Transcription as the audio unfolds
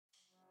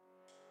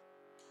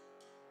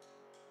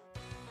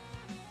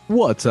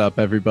What's up,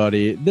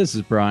 everybody? This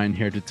is Brian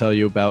here to tell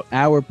you about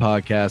our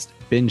podcast,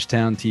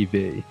 Bingetown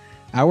TV.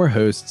 Our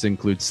hosts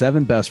include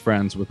 7 best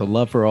friends with a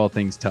love for all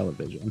things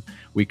television.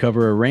 We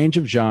cover a range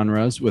of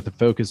genres with a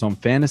focus on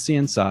fantasy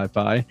and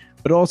sci-fi,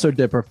 but also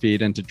dip our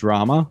feet into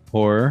drama,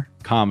 horror,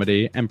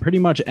 comedy, and pretty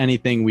much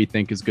anything we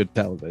think is good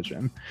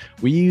television.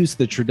 We use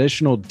the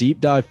traditional deep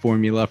dive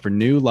formula for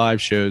new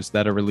live shows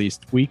that are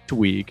released week to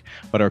week,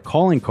 but our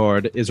calling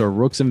card is our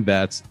Rooks and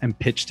Vets and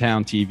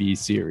Pitchtown TV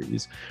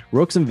series.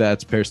 Rooks and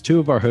Vets pairs 2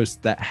 of our hosts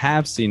that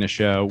have seen a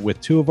show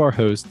with 2 of our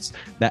hosts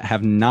that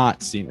have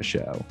not seen a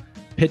show.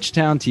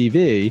 Pitchtown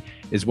TV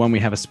is when we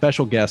have a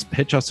special guest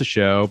pitch us a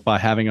show by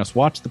having us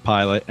watch the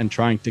pilot and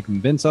trying to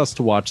convince us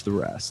to watch the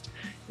rest.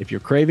 If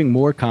you're craving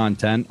more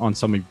content on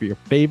some of your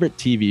favorite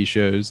TV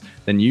shows,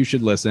 then you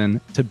should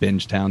listen to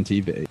Bingetown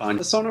TV. Find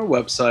us on our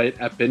website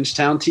at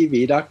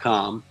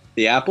bingetowntv.com,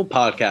 the Apple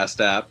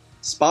Podcast app,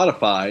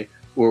 Spotify,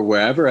 or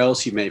wherever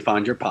else you may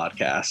find your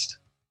podcast.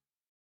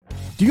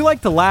 Do you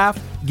like to laugh,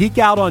 geek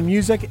out on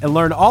music, and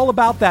learn all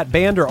about that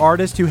band or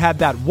artist who had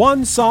that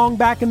one song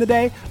back in the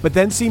day, but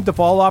then seemed to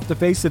fall off the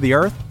face of the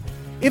earth?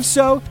 If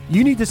so,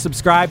 you need to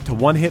subscribe to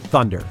One Hit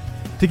Thunder.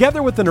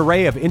 Together with an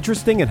array of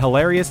interesting and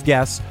hilarious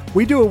guests,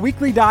 we do a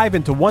weekly dive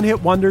into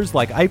one-hit wonders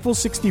like Eiffel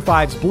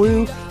 65's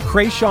Blue,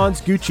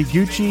 Krayshawn's Gucci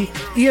Gucci,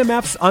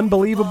 EMF's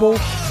Unbelievable,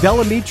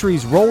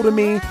 Delamitri's Roll to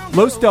Me,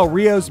 Los Del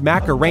Rio's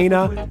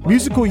Macarena,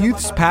 Musical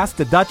Youth's Pass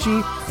the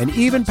Dutchie, and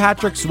even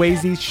Patrick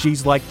Swayze's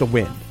She's Like the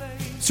Wind.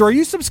 So are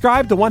you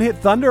subscribed to One Hit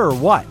Thunder or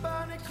what?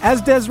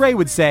 As Desiree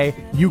would say,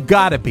 you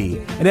gotta be.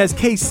 And as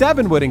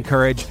K7 would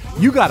encourage,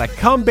 you gotta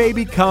come,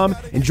 baby, come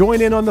and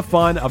join in on the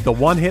fun of the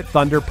One Hit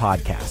Thunder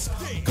podcast.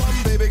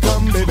 Come, baby,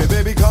 come, baby,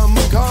 baby, come,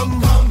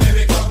 come. Come,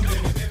 baby, come,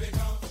 baby, baby,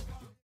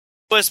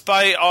 come.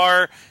 By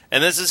our,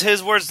 and this is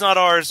his words, not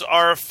ours,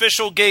 our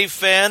official gay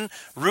fan,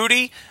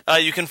 Rudy.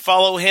 You can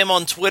follow him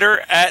on Twitter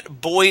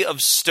at Boy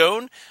of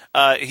Stone.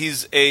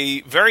 He's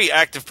a very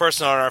active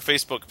person on our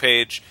Facebook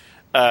page.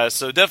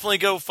 So definitely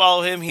go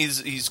follow him.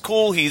 He's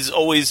cool. He's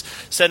always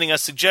sending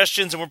us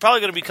suggestions, and we're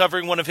probably going to be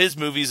covering one of his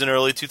movies in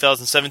early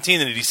 2017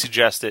 that he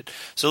suggested.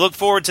 So look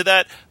forward to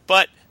that,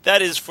 but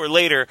that is for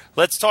later.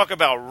 Let's talk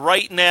about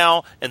right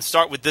now and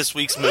start with this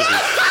week's movie.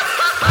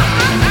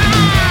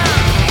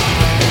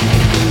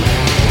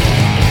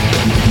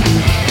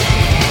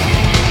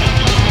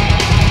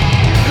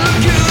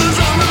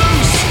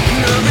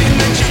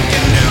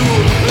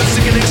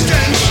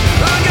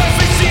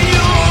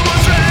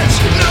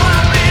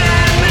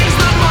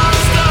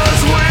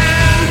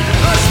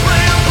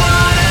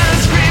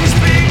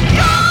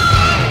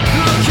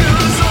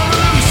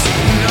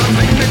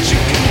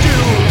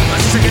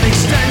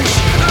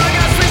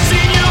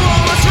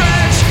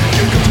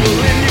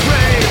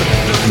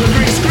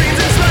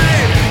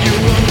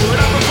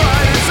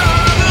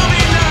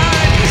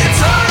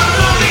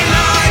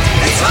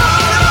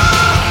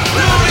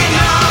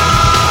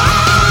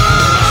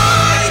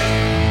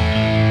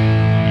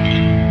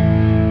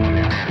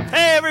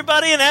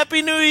 And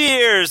Happy New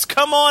Year's!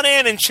 Come on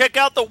in and check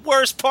out the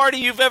worst party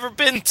you've ever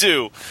been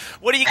to.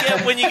 What do you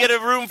get when you get a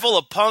room full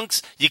of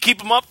punks? You keep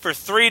them up for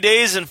 3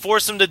 days and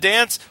force them to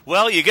dance?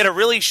 Well, you get a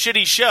really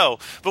shitty show.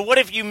 But what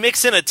if you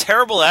mix in a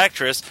terrible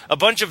actress, a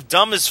bunch of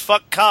dumb as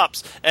fuck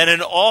cops, and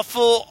an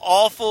awful,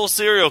 awful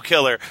serial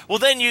killer? Well,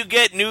 then you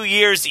get New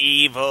Year's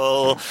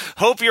Evil.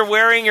 Hope you're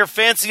wearing your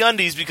fancy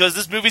undies because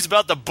this movie's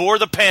about to bore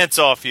the pants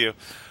off you.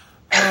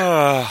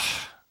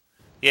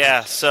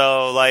 Yeah,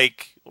 so,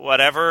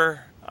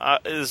 whatever.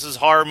 This is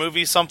horror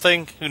movie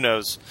something? Who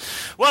knows?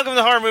 Welcome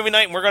to Horror Movie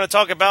Night, and we're going to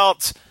talk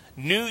about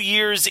New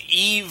Year's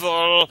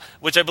Evil,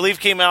 which I believe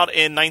came out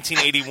in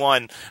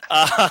 1981.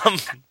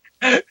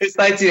 It's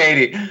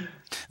 1980.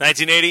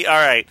 1980? All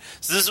right.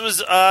 So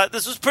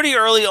this was pretty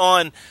early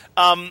on.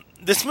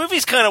 This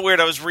movie's kind of weird.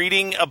 I was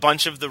reading a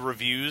bunch of the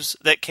reviews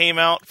that came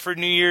out for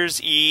New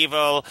Year's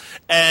Evil,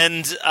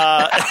 and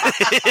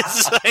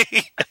it's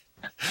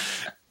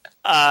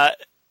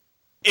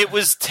it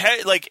was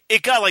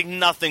it got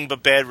nothing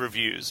but bad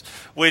reviews,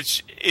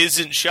 which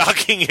isn't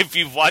shocking if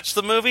you've watched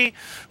the movie,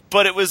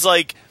 but it was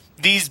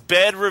these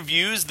bad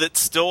reviews that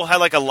still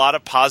had a lot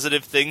of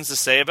positive things to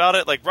say about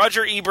it.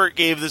 Roger Ebert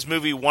gave this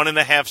movie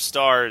 1.5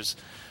 stars,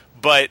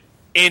 but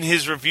in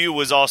his review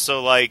was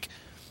also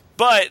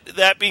but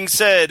that being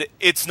said,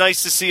 it's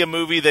nice to see a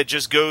movie that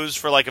just goes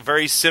for a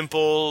very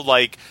simple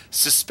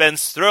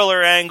suspense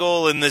thriller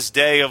angle in this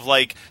day of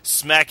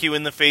smack you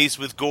in the face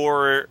with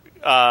gore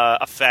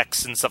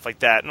effects and stuff like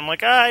that. And I'm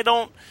I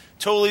don't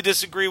totally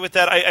disagree with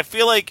that. I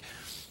feel like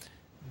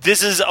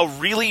this is a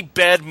really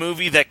bad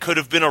movie that could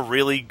have been a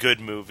really good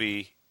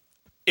movie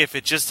if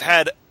it just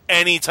had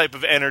any type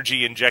of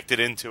energy injected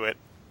into it.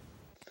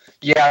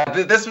 Yeah,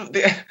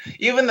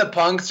 even the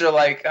punks are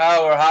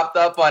we're hopped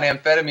up on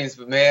amphetamines,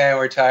 but man,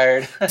 we're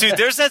tired. Dude,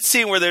 there's that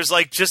scene where there's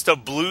just a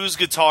blues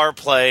guitar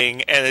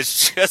playing and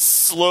it's just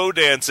slow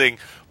dancing,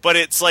 but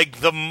it's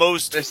the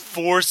most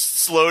forced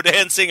slow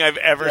dancing I've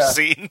ever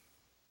seen.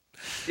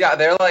 Yeah,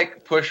 they're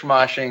push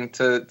moshing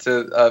to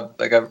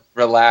a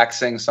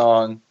relaxing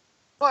song.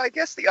 Well, I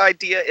guess the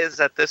idea is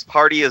that this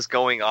party is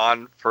going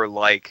on for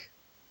like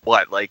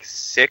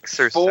 6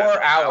 or 4 7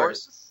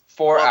 hours.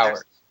 4 Well,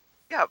 hours.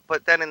 Yeah,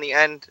 but then in the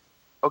end,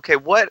 okay,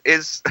 what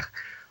is?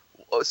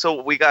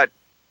 So we got.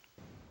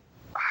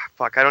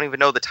 Fuck, I don't even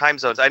know the time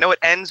zones. I know it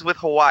ends with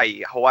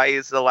Hawaii. Hawaii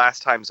is the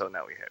last time zone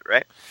that we hit,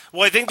 right?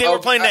 Well, I think they were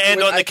planning to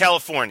end on the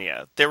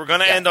California. They were going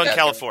to end on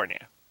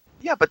California.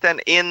 Yeah, but then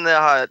in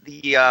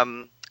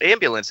the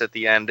ambulance at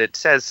the end, it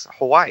says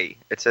Hawaii.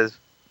 It says,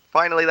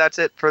 "Finally, that's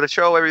it for the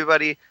show,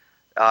 everybody.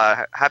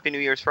 Happy New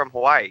Year's from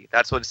Hawaii."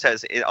 That's what it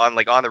says on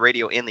the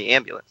radio in the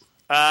ambulance.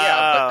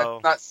 Yeah,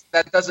 but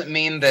that doesn't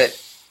mean that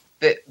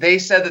they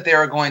said that they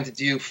were going to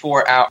do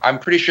 4 hours. I'm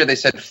pretty sure they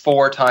said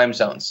 4 time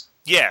zones.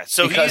 Yeah,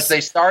 so because they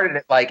started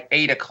at like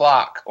 8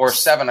 o'clock or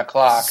 7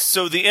 o'clock.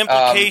 So the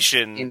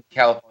implication in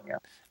California,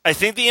 I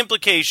think the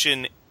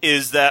implication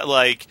is that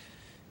like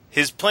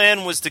his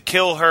plan was to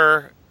kill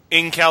her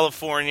in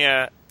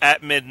California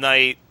at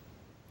midnight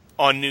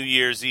on New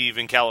Year's Eve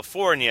in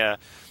California,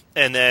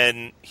 and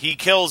then he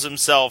kills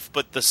himself.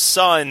 But the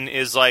son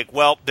is like,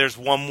 well, there's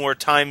one more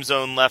time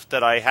zone left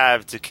that I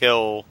have to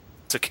kill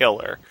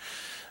her.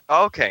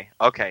 Okay.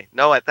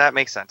 No, that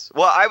makes sense.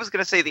 Well, I was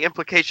going to say the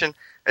implication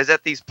is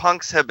that these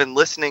punks have been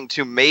listening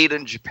to Made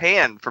in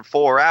Japan for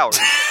 4 hours.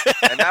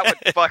 And that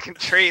would fucking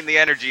drain the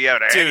energy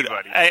out of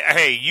anybody.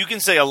 Hey, you can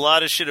say a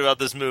lot of shit about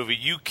this movie.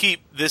 You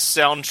keep this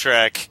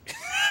soundtrack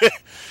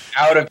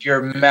out of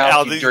your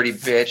mouth, you dirty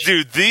bitch.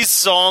 Dude, these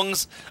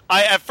songs,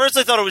 at first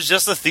I thought it was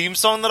just a theme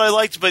song that I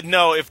liked, but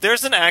no, if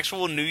there's an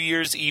actual New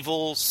Year's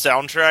Evil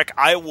soundtrack,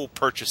 I will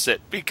purchase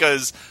it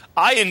because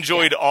I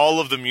enjoyed all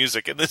of the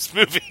music in this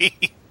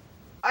movie.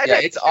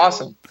 It's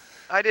awesome.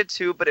 I did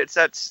too, but it's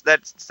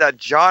that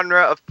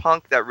genre of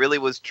punk that really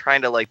was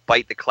trying to like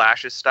bite the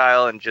Clash's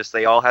style, and just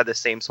they all had the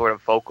same sort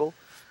of vocal.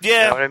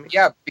 Yeah, you know what I mean?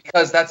 Yeah,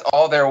 because that's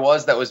all there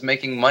was that was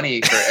making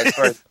money as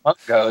far as punk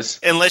goes.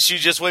 Unless you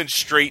just went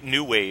straight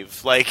new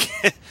wave, like.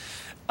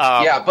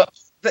 Yeah, but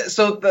that's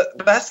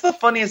the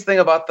funniest thing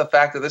about the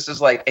fact that this is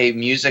like a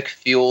music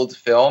fueled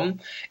film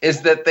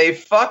is that they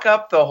fuck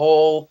up the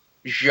whole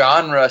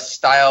genre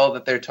style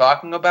that they're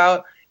talking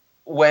about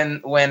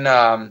when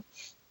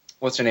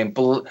what's her name?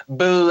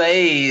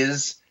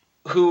 Blaze,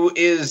 who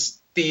is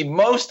the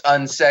most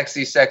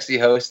unsexy, sexy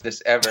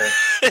hostess ever.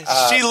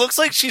 She looks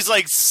like she's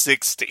like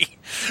 60.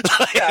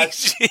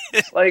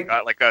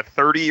 Like a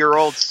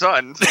 30-year-old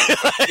son.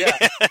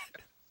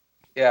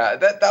 Yeah,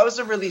 that was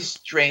a really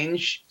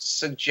strange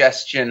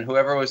suggestion.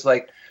 Whoever was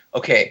like,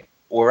 okay,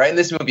 we're writing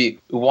this movie.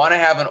 We want to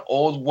have an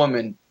old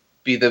woman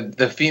be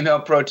the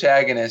female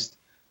protagonist,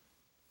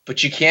 but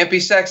she can't be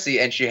sexy,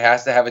 and she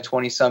has to have a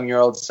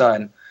 20-some-year-old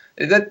son.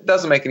 That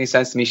doesn't make any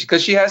sense to me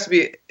because she has to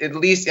be at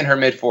least in her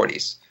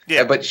mid-40s.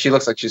 Yeah, but she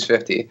looks like she's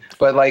 50.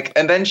 But like,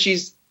 and then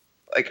she's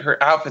like,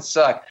 her outfits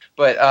suck.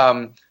 But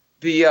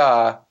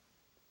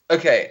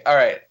okay, all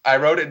right. I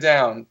wrote it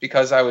down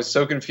because I was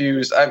so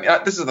confused. I mean,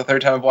 this is the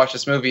third time I've watched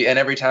this movie, and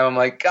every time I'm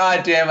like,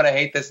 God damn it, I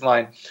hate this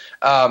line.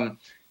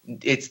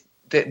 It's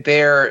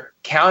they're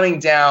counting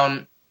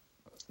down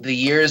the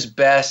year's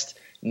best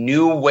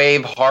new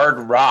wave hard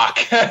rock,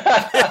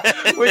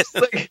 which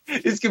like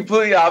is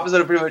completely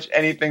opposite of pretty much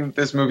anything that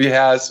this movie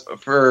has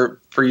for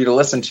you to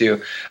listen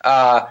to.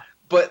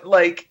 But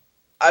like,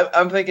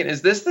 I'm thinking,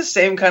 is this the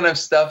same kind of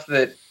stuff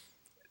that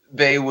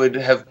they would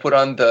have put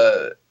on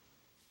the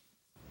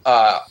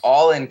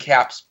all in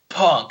caps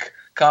punk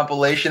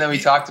compilation that we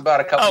talked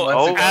about a couple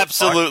months ago?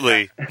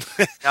 Absolutely.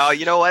 Now,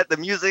 you know what? The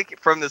music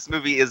from this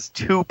movie is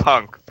too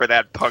punk for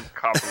that punk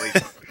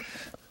compilation.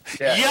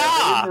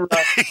 Yeah.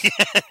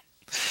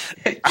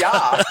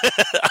 Yeah.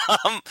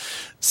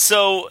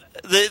 So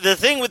the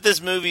thing with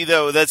this movie,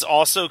 though, that's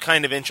also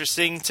kind of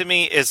interesting to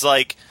me is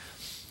like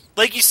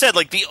you said,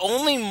 like the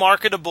only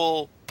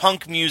marketable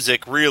punk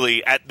music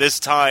really at this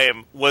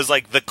time was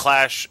like the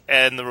Clash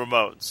and the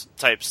Ramones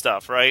type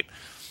stuff, right?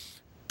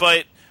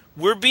 But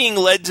we're being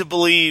led to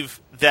believe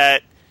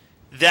that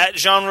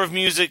genre of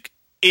music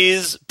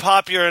is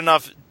popular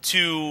enough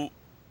to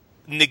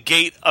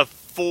negate a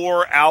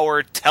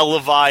 4-hour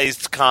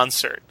televised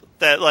concert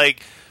that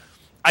like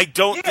I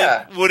don't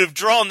think would have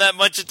drawn that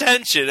much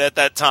attention at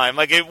that time.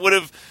 Like it would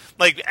have,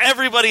 like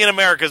everybody in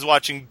America is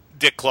watching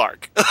Dick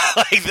Clark.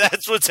 Like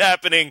that's what's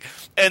happening.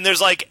 And there's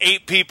like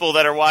 8 people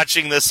that are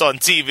watching this on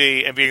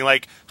TV and being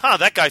like,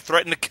 that guy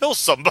threatened to kill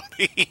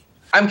somebody.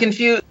 I'm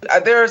confused.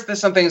 There's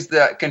some things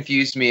that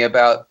confused me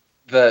about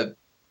the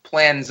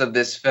plans of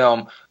this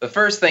film. The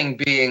first thing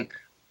being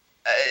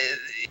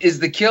is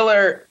the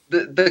killer.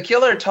 The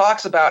killer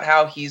talks about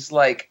how he's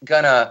like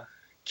gonna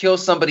kill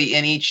somebody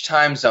in each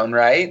time zone,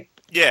 right?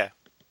 Yeah.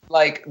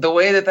 Like the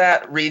way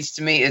that reads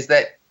to me is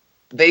that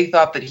they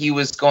thought that he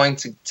was going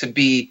to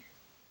be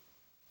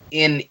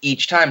in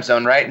each time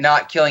zone, right?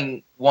 Not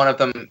killing one of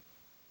them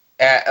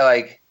at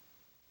like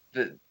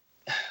the.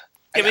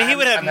 Yeah, but he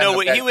would have no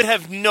way. He would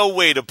have no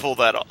way to pull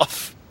that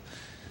off.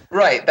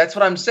 Right, that's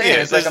what I'm saying.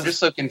 Yeah, it's like I'm just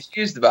so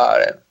confused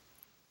about it.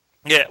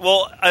 Yeah,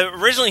 well,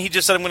 originally he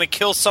just said I'm going to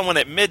kill someone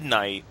at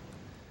midnight,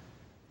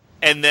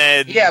 And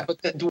then Yeah, but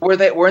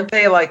weren't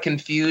they like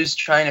confused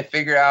trying to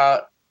figure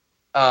out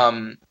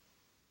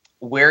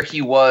where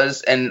he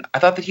was? And I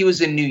thought that he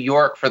was in New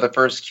York for the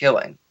first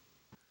killing.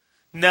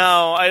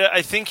 No,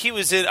 I think he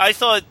was in. I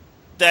thought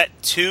that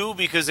too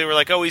because they were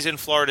like, "Oh, he's in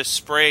Florida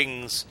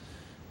Springs,"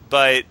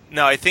 but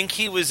no, I think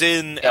he was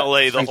in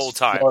L.A. the whole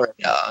time.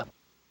 Florida.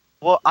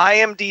 Well,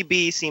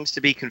 IMDb seems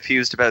to be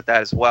confused about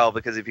that as well,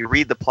 because if you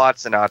read the plot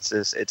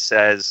synopsis, it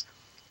says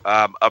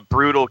a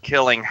brutal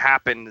killing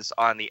happens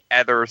on the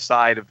other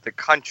side of the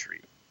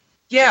country.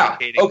 Yeah,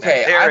 indicating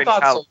okay, that they're I in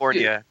thought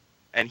California, so too.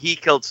 and he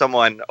killed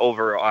someone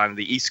over on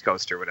the East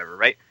Coast or whatever,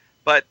 right?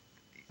 But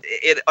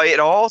it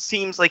all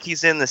seems like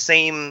he's in the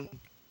same,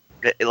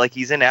 like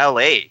he's in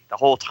L.A. the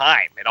whole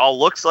time. It all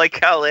looks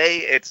like L.A.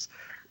 It's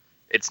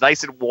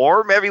nice and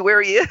warm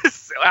everywhere he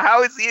is.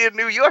 How is he in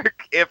New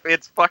York if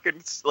it's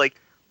fucking like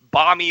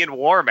balmy and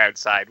warm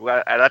outside?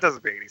 Well, that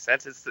doesn't make any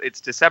sense. It's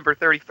December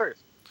 31st.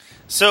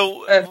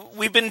 So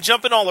we've been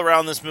jumping all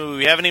around this movie.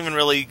 We haven't even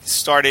really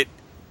started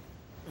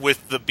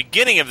with the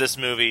beginning of this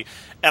movie,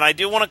 and I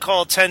do want to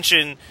call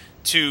attention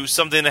to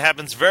something that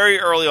happens very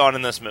early on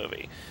in this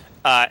movie,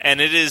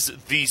 and it is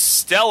the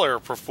stellar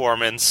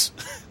performance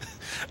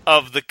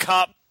of the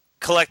cop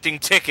collecting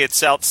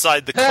tickets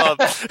outside the club.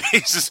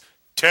 He's just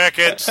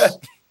tickets.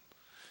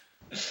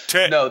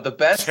 No, the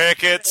best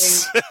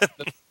tickets.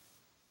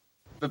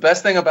 The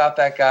best thing about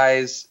that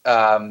guy's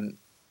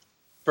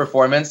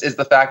performance is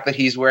the fact that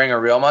he's wearing a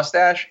real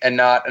mustache and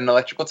not an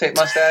electrical tape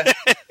mustache.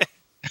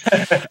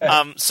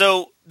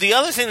 So the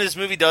other thing this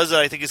movie does that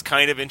I think is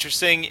kind of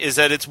interesting is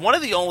that it's one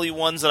of the only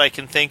ones that I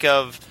can think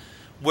of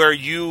where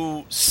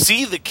you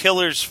see the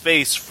killer's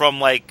face from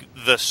like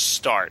the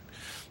start.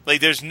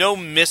 Like there's no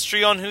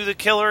mystery on who the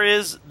killer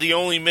is. The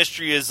only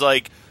mystery is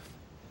like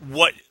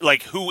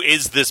who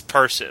is this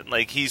person?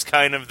 Like he's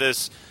kind of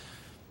this.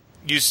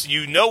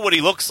 You know what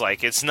he looks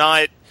like. He's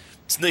not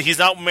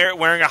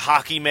wearing a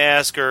hockey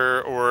mask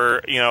or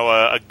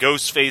a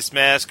ghost face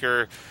mask,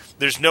 or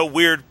there's no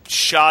weird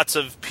shots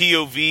of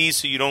POV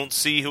so you don't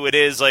see who it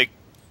is. Like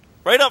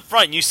right up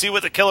front, you see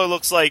what the killer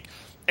looks like,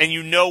 and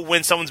you know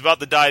when someone's about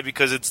to die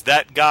because it's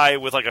that guy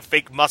with like a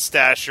fake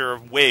mustache or a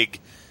wig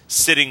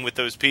sitting with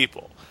those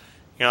people.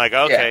 You're like,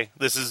 okay,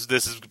 this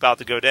is about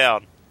to go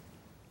down.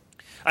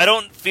 I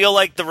don't feel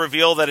like the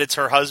reveal that it's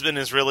her husband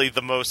is really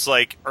the most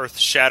like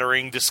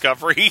earth-shattering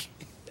discovery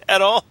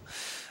at all.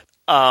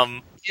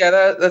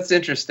 Yeah, that's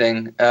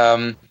interesting.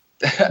 I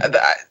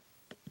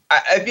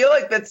feel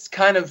like that's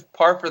kind of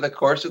par for the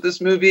course with this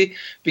movie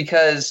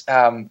because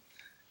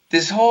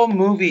this whole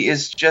movie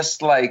is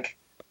just like,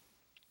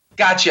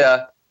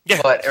 gotcha,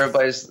 yeah. but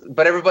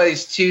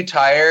everybody's too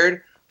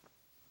tired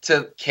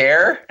to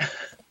care.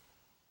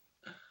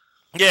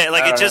 Yeah,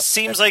 like it just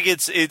seems like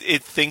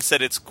it thinks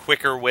that it's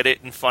quicker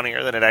witted and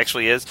funnier than it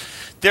actually is.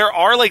 There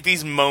are like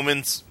these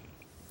moments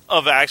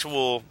of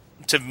actual,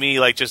 to me,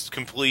 like just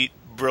complete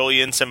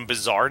brilliance and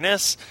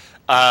bizarreness.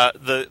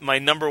 My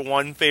number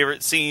one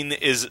favorite scene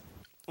is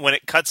when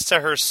it cuts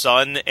to her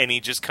son and he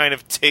just kind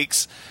of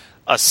takes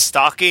a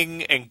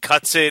stocking and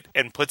cuts it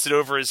and puts it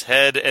over his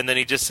head, and then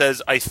he just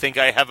says, "I think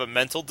I have a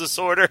mental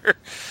disorder,"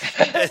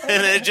 and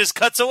then it just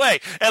cuts away,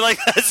 and like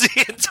that's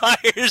the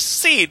entire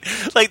scene.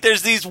 Like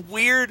there's these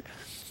weird.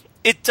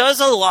 It does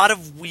a lot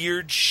of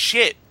weird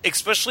shit,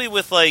 especially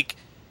with like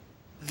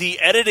the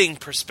editing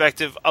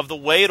perspective of the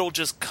way it'll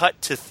just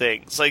cut to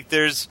things. Like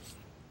there's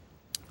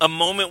a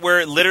moment where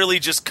it literally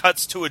just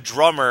cuts to a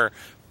drummer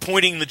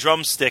pointing the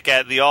drumstick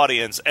at the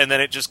audience, and then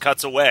it just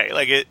cuts away.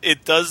 Like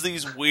it does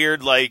these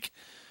weird, like,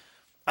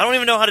 I don't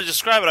even know how to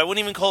describe it. I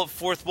wouldn't even call it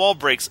fourth wall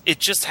breaks. It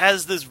just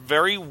has this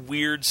very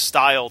weird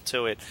style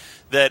to it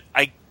that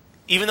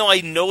even though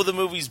I know the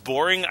movie's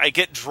boring, I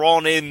get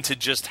drawn into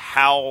just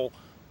how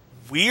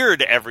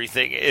weird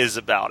everything is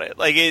about it.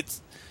 Like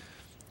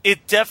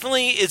it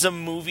definitely is a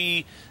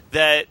movie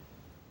that,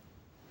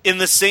 in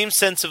the same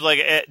sense of, like,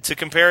 to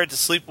compare it to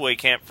Sleepaway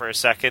Camp for a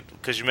second,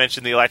 because you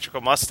mentioned the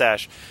electrical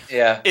mustache.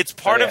 Yeah. It's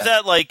part of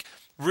that, like,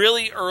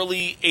 really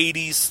early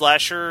 80s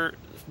slasher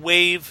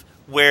wave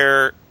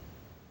where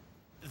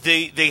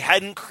they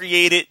hadn't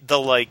created the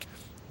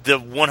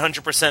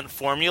 100%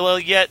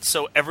 formula yet,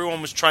 so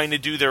everyone was trying to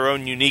do their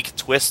own unique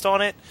twist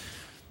on it.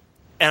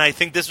 And I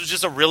think this was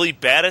just a really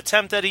bad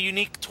attempt at a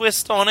unique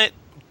twist on it,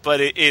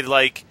 but it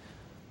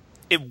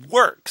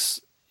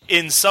works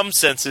in some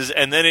senses,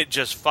 and then it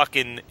just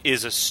fucking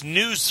is a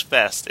snooze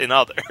fest in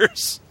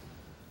others.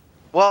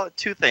 Well,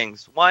 two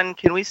things. One,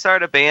 can we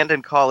start a band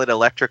and call it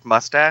Electric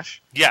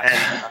Mustache?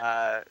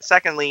 Yeah. And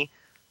secondly,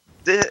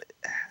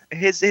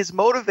 his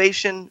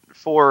motivation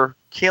for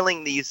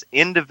killing these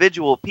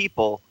individual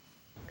people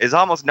is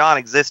almost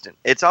non-existent.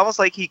 It's almost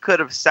like he could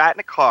have sat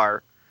in a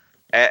car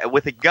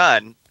with a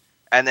gun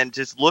and then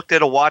just looked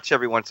at a watch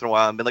every once in a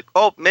while and been like,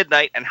 oh,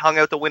 midnight, and hung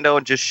out the window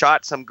and just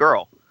shot some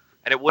girl.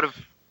 And it would have...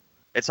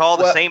 It's all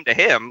the same to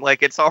him.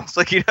 Like, it's almost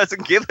like he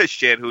doesn't give a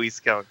shit who he's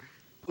killing.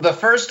 The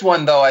first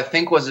one, though, I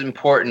think was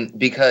important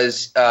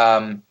because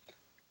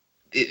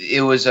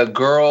it was a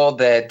girl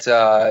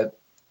that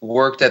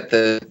worked at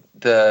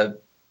the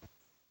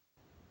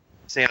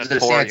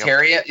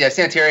Sanitarium? Yeah,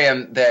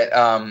 Sanitarium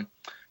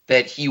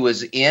that he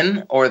was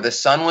in, or the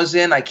son was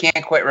in. I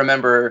can't quite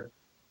remember.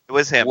 It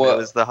was him. It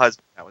was the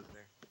husband that was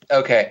there.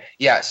 Okay,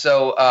 yeah.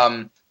 So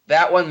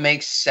that one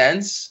makes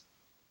sense,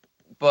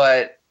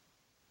 but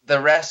the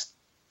rest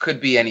could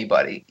be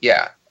anybody.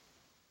 Yeah.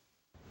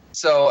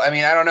 So I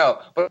mean, I don't know,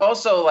 but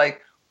also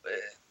like,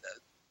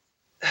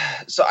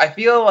 so I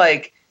feel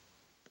like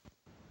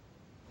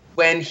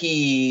when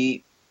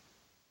he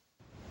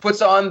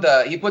puts on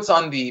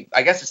the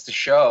I guess it's the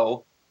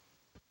show,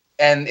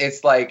 and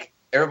it's like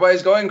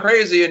everybody's going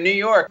crazy in New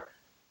York.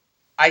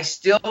 I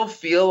still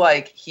feel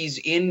like he's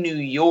in New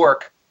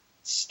York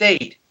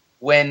State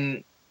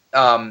when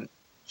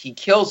he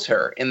kills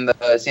her in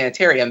the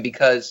sanitarium,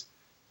 because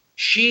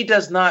she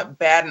does not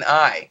bat an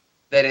eye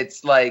that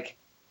it's like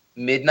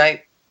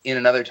midnight in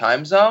another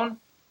time zone.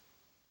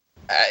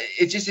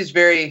 It just is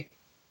very,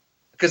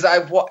 because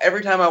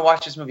every time I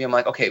watch this movie, I'm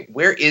like, okay,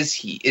 where is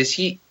he? Is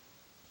he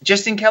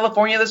just in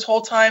California this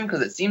whole time?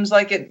 Because it seems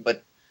like it,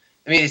 but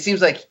I mean, it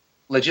seems like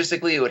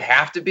logistically it would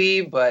have to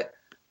be, but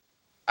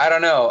I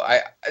don't know.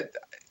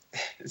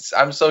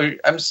 I'm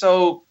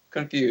so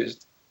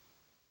confused.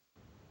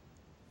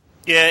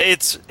 Yeah,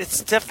 it's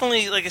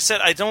definitely, like I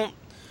said, I don't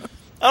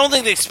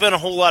think they spent a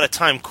whole lot of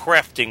time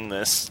crafting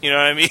this. You know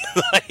what I mean?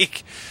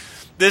 Like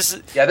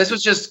this. Yeah, this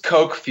was just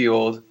coke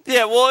fueled.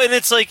 Yeah, well, and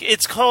it's like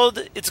it's called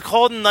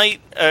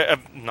night.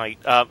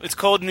 It's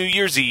called New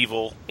Year's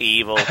Evil.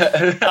 Evil.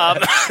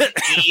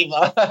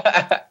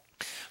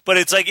 But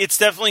it's like, it's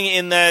definitely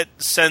in that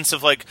sense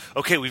of like,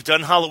 okay, we've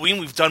done Halloween,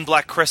 we've done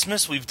Black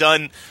Christmas, we've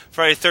done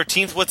Friday the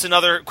 13th. What's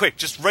another? Quick,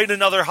 just write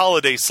another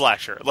holiday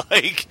slasher.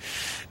 Like.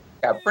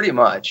 Yeah, pretty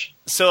much.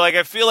 So, like,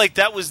 I feel like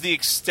that was the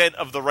extent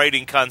of the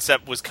writing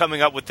concept, was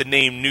coming up with the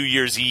name New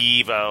Year's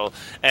Evo,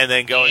 and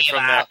then going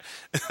from there.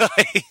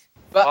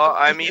 Well,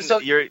 I mean,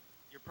 you're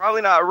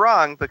probably not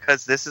wrong,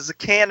 because this is a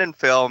canon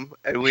film,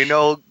 and we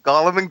know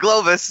Gollum and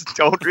Globus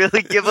don't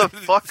really give a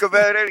fuck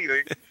about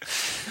anything.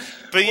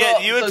 But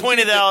yeah, you had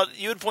pointed out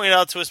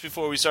to us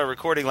before we started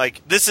recording,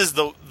 like, this is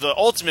the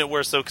ultimate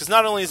worst, though, because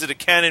not only is it a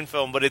canon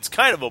film, but it's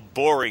kind of a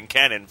boring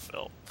canon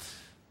film.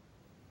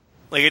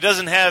 Like, it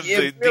doesn't have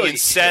the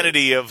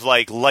insanity of,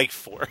 like, Life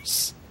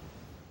Force.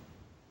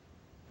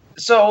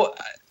 So,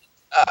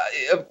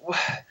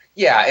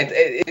 yeah,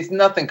 it's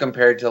nothing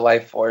compared to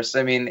Life Force.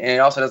 I mean, and it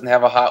also doesn't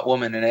have a hot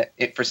woman in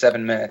it for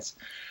 7 minutes.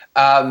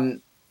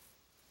 But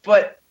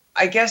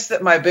I guess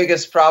that my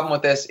biggest problem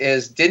with this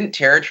is, didn't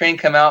Terror Train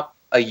come out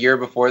a year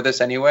before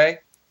this anyway?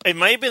 It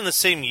might have been the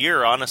same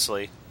year,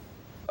 honestly.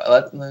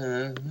 It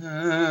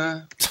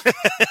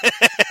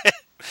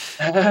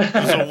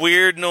was a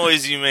weird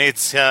noise you made,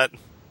 Scott.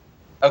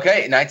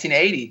 Okay,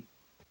 1980.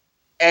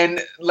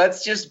 And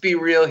let's just be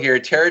real here.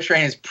 Terror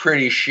Train is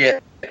pretty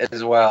shit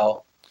as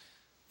well.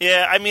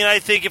 Yeah, I mean, I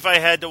think if I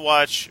had to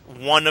watch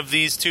one of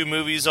these two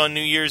movies on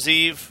New Year's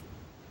Eve,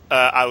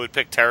 I would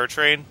pick Terror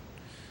Train.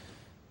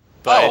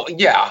 But,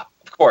 yeah,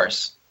 of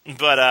course.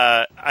 But,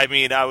 I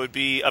mean, I would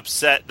be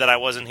upset that I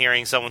wasn't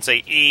hearing someone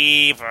say,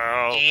 evil.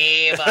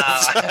 Evil.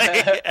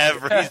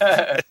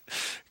 Everything.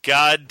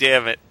 God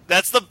damn it.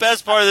 That's the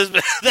best part of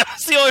this.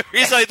 That's the only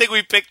reason I think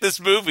we picked this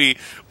movie,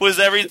 was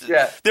there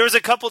was a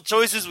couple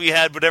choices we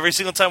had, but every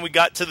single time we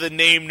got to the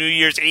name New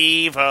Year's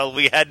Evil,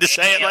 we had to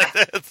say it like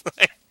this.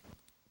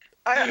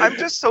 I'm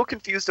just so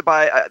confused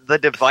by the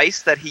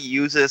device that he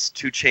uses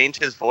to change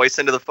his voice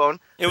into the phone.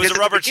 It was a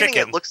rubber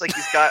chicken. It looks like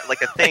he's got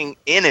like a thing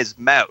in his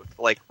mouth,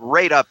 like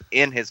right up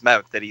in his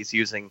mouth that he's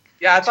using.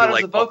 Yeah, I thought it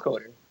was a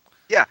vocoder.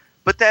 Yeah,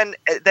 but then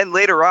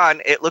later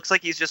on, it looks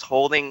like he's just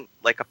holding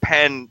like a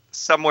pen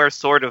somewhere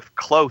sort of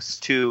close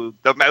to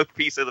the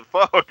mouthpiece of the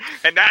phone,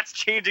 and that's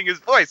changing his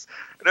voice.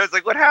 And I was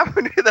like, what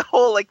happened to the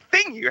whole like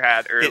thing you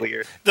had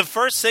earlier? The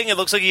first thing, it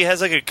looks like he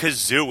has like a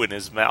kazoo in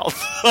his mouth.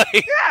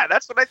 Yeah,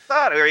 that's what I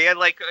thought. Or he had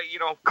like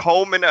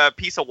comb and a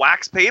piece of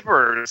wax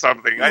paper or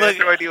something. I had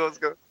no idea what was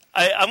going on.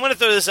 I'm going to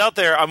throw this out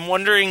there. I'm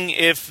wondering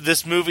if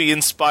this movie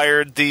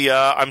inspired the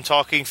I'm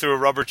talking through a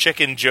rubber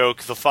chicken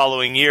joke the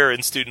following year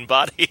in Student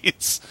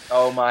Bodies.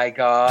 Oh, my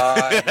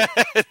God.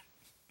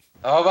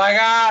 Oh, my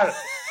God.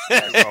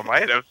 I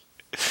might have.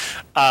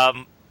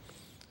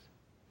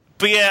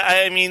 But yeah,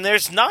 I mean,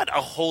 there's not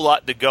a whole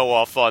lot to go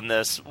off on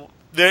this.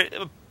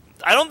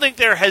 I don't think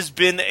there has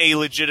been a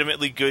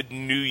legitimately good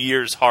New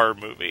Year's horror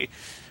movie.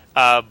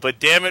 But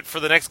damn it, for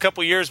the next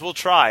couple years, we'll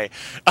try.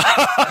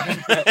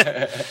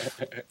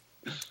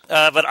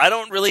 But I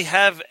don't really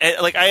have...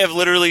 I have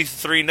literally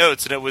 3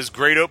 notes, and it was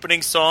great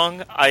opening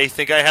song, I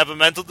think I have a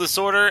mental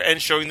disorder, and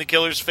showing the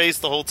killer's face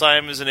the whole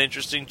time is an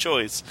interesting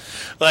choice.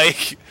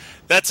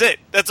 That's it.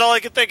 That's all I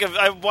can think of.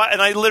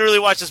 And I literally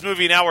watched this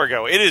movie an hour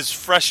ago. It is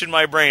fresh in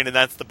my brain, and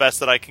that's the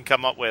best that I can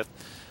come up with.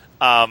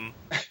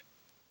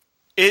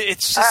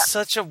 It's just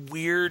such a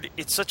weird,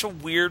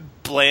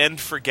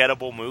 bland,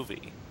 forgettable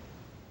movie.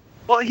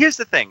 Well, here's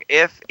the thing.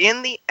 If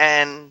in the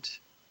end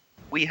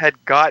we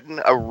had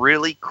gotten a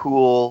really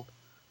cool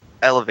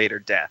elevator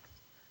death,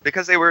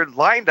 because they were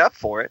lined up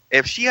for it,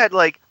 if she had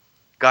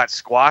got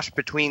squashed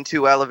between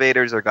two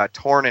elevators or got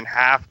torn in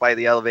half by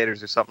the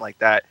elevators or something like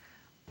that,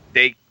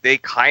 they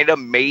kind of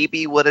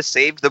maybe would have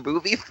saved the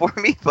movie for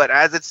me. But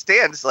as it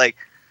stands, like,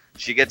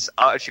 she goes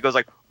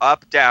like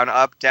up,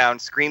 down,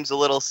 screams a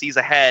little, sees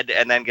a head,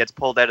 and then gets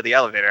pulled out of the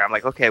elevator. I'm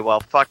like, okay,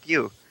 well, fuck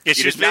you. Yeah,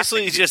 she's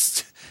basically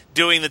just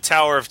doing the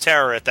Tower of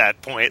Terror at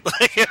that point.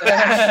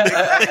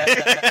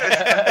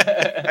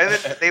 And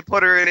then they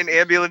put her in an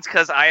ambulance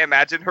because I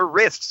imagine her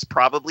wrists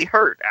probably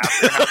hurt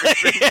after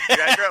having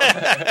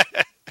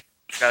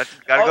Gotta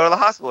go to the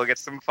hospital and get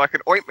some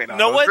fucking ointment on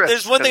those what? wrists.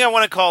 There's one thing I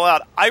want to call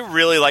out. I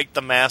really like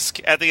the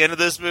mask at the end of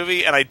this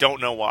movie, and I don't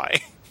know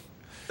why.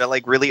 That,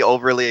 like, really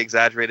overly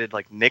exaggerated,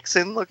 like,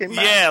 Nixon-looking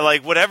mask? Yeah,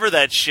 like, whatever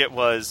that shit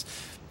was.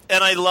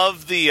 And I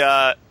love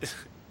the...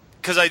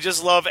 because I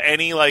just love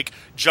any, like,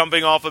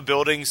 jumping off a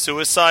building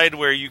suicide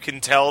where you can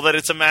tell that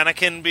it's a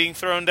mannequin being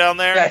thrown down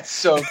there. That's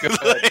so good.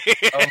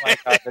 Oh my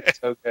god, that's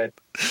so good.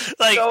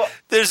 Like,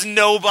 there's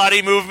no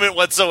body movement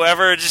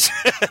whatsoever. Just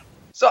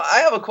So I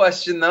have a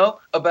question though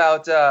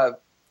about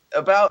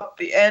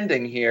the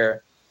ending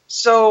here.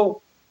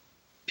 So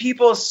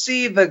people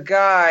see the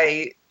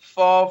guy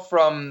fall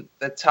from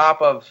the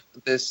top of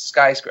this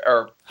skyscraper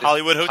or this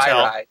Hollywood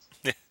Hotel.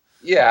 high-rise.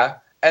 Yeah,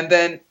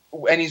 and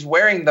he's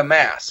wearing the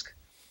mask.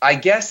 I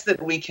guess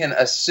that we can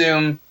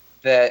assume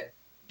that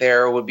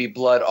there would be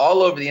blood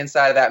all over the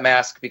inside of that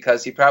mask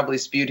because he probably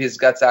spewed his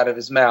guts out of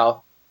his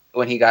mouth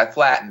when he got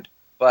flattened.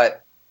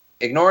 But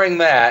ignoring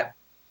that,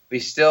 we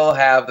still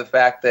have the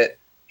fact that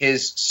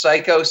his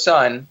psycho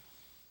son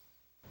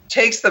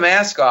takes the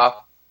mask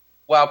off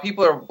while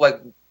people are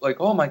like,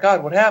 oh my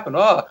god, what happened?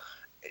 Oh,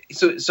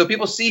 so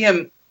people see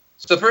him.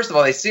 So first of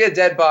all, they see a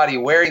dead body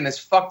wearing this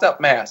fucked up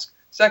mask.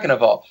 Second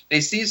of all,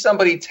 they see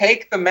somebody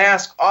take the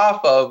mask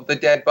off of the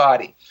dead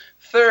body.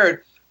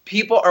 Third,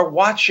 people are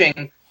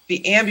watching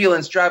the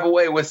ambulance drive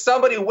away with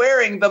somebody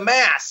wearing the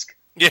mask.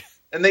 Yeah.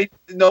 And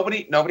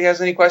nobody has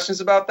any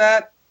questions about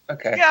that?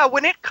 Okay. Yeah,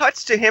 when it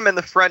cuts to him in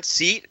the front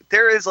seat,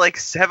 there is like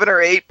 7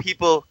 or 8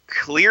 people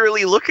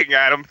clearly looking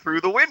at him through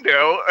the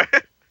window.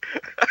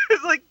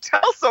 It's like,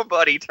 tell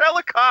somebody, tell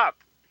a cop.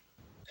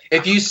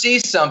 If you see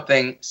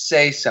something,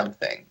 say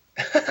something.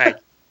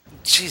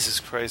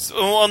 Jesus Christ.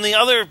 Well, and the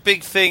other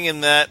big thing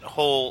in that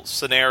whole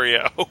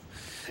scenario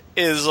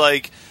is,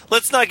 like,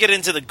 let's not get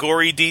into the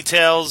gory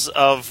details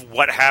of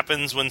what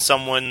happens when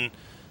someone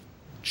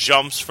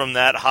jumps from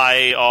that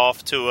high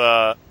off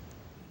to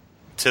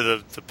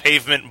the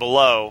pavement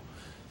below,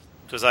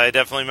 because I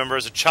definitely remember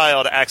as a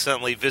child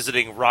accidentally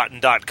visiting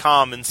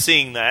Rotten.com and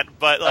seeing that.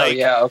 But, like, oh,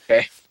 yeah,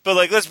 okay. But,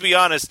 like, let's be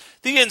honest,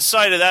 the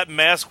inside of that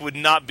mask would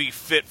not be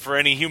fit for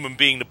any human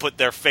being to put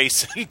their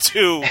face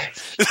into,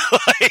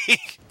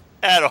 like,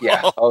 at all.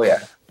 Yeah. Oh,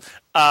 yeah.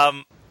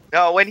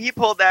 No, when he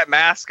pulled that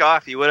mask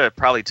off, he would have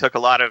probably took a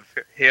lot of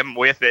him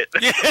with it.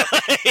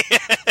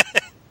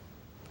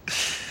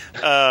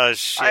 Oh,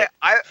 shit.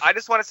 I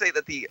just want to say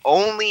that the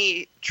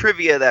only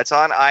trivia that's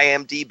on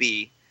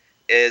IMDb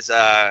is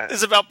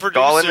about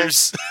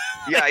producers.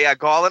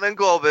 Golan and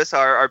Golbus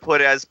are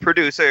put as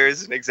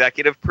producers and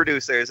executive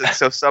producers, and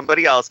so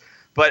somebody else.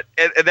 But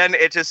and then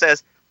it just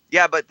says,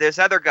 yeah, but this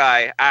other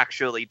guy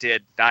actually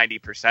did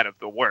 90% of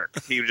the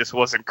work. He just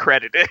wasn't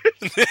credited.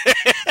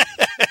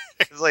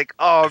 It's like,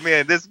 oh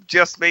man, this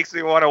just makes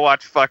me want to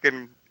watch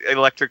fucking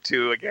Electric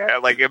 2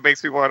 again. Like, it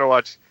makes me want to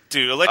watch.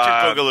 Dude, Electric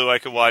Boogaloo I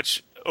could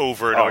watch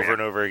over and over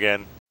and over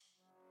again.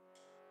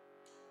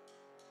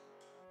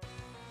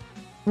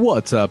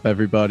 What's up,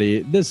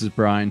 everybody? This is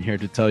Brian here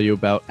to tell you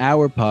about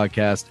our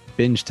podcast,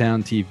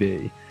 Bingetown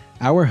TV.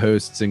 Our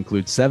hosts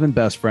include 7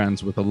 best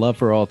friends with a love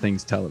for all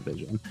things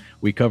television.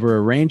 We cover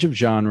a range of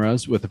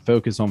genres with a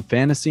focus on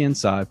fantasy and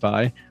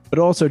sci-fi, but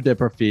also dip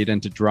our feet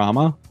into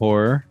drama,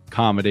 horror,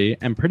 comedy,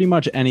 and pretty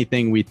much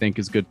anything we think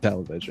is good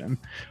television.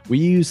 We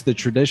use the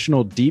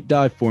traditional deep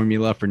dive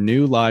formula for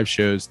new live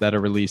shows that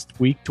are released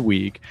week to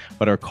week,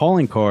 but our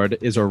calling card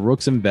is our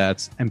Rooks and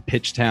Vets and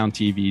Pitchtown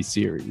TV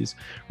series.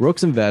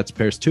 Rooks and Vets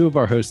pairs 2 of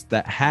our hosts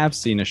that have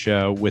seen a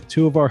show with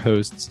 2 of our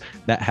hosts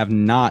that have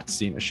not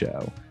seen a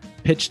show.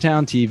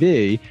 Pitchtown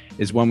TV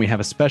is when we have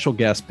a special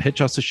guest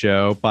pitch us a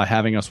show by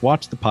having us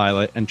watch the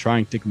pilot and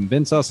trying to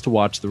convince us to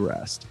watch the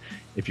rest.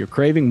 If you're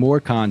craving more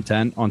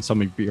content on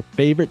some of your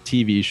favorite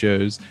TV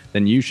shows,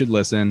 then you should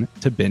listen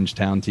to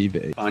Bingetown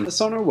TV. Find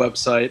us on our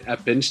website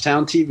at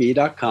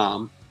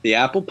bingetowntv.com, the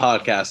Apple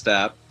Podcast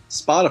app,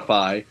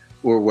 Spotify,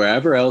 or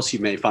wherever else you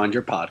may find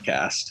your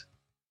podcast.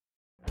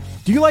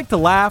 Do you like to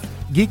laugh,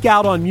 geek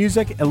out on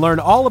music, and learn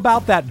all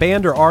about that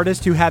band or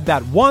artist who had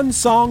that one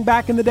song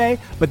back in the day,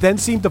 but then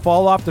seemed to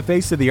fall off the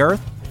face of the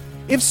earth?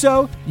 If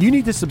so, you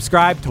need to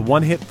subscribe to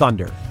One Hit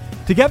Thunder.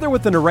 Together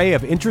with an array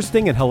of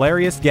interesting and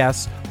hilarious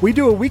guests, we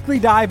do a weekly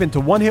dive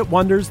into one-hit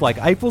wonders like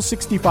Eiffel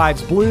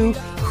 65's Blue,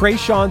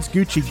 Krayshawn's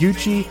Gucci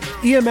Gucci,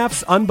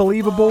 EMF's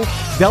Unbelievable,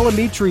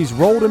 Delamitri's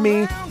Roll to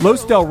Me,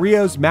 Los Del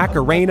Rio's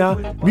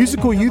Macarena,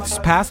 Musical Youth's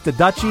Pass the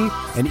Dutchie,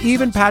 and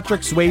even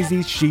Patrick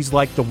Swayze's She's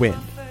Like the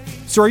Wind.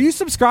 So are you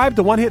subscribed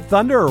to One Hit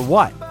Thunder or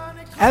what?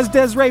 As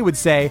Desiree would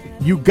say,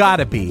 you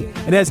gotta be.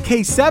 And as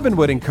K7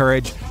 would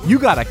encourage, you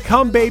gotta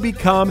come, baby,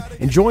 come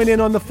and join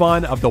in on the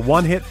fun of the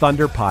One Hit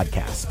Thunder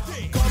podcast.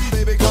 Come,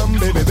 baby, come,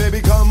 baby,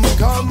 baby, come,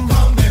 come.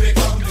 Come, baby,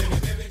 come, baby,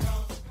 baby,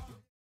 come.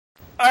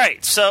 All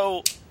right,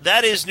 so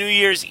that is New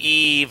Year's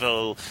Eve.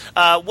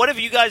 What have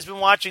you guys been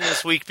watching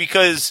this week?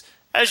 Because,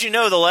 as you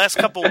know, the last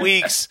couple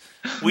weeks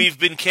we've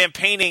been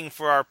campaigning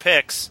for our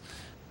picks,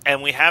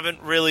 and we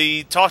haven't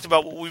really talked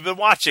about what we've been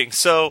watching.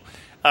 So,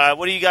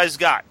 what do you guys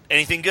got?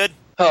 Anything good?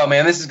 Oh,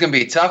 man, this is going to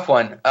be a tough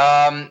one.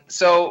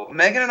 So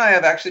Megan and I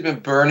have actually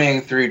been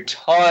burning through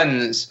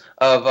tons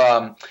of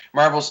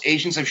Marvel's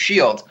Agents of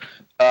S.H.I.E.L.D.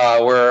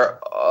 We're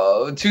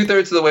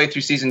 2/3 of the way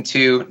through season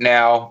 2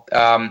 now.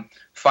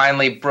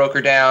 Finally broke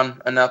her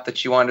down enough that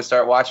she wanted to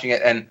start watching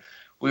it, and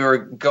we were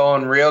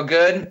going real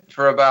good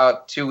for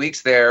about 2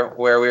 weeks there,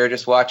 where we were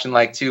just watching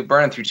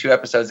burning through 2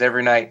 episodes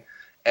every night.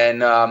 And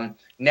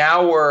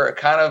now we're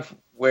kind of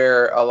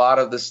where a lot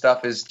of the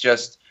stuff is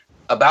just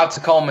about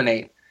to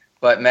culminate.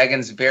 But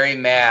Megan's very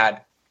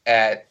mad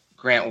at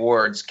Grant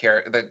Ward's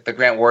character, the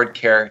Grant Ward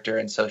character,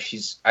 and so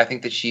I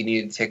think that she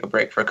needed to take a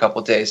break for a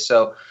couple days.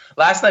 So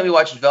last night we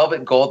watched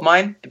Velvet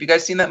Goldmine. Have you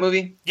guys seen that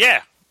movie?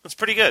 Yeah, that's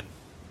pretty good.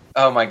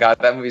 Oh my god,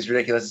 that movie's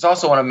ridiculous. It's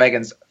also one of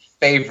Megan's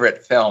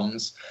favorite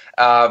films.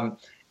 Adam,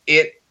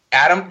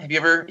 have you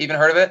ever even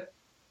heard of it?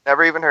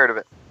 Never even heard of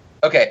it.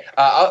 Okay,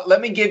 let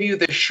me give you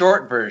the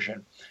short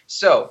version.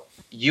 So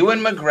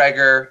Ewan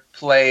McGregor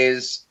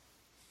plays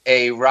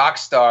a rock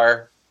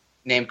star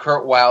named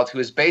Kurt Wilde, who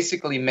is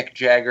basically Mick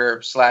Jagger /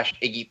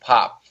 Iggy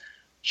Pop.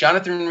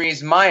 Jonathan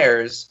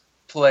Rhys-Meyers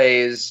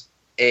plays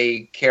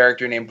a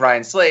character named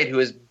Brian Slade, who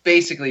is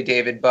basically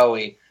David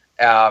Bowie.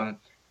 And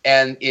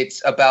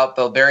it's about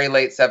the very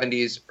late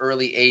 70s,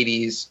 early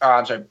 80s,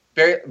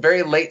 very,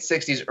 very late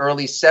 60s,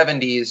 early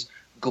 70s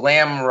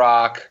glam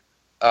rock,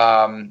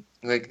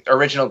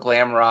 original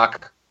glam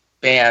rock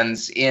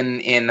bands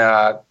in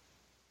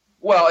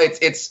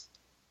it's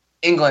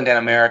England and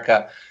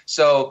America.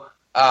 So,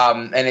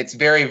 and it's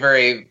very,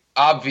 very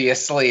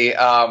obviously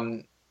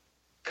kind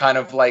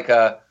of like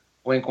a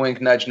wink,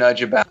 wink, nudge,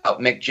 nudge about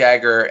Mick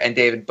Jagger and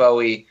David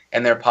Bowie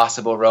and their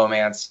possible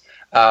romance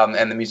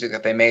and the music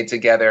that they made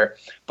together.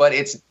 But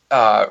it's,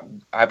 I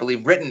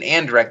believe, written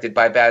and directed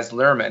by Baz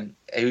Luhrmann,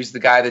 who's the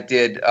guy that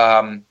did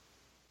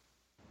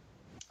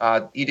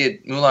he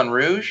did Moulin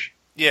Rouge.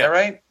 Yeah, is that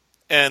right?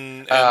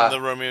 And the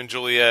Romeo and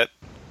Juliet.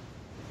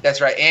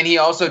 That's right. And he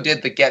also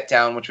did The Get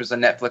Down, which was a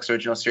Netflix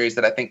original series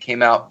that I think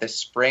came out this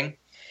spring.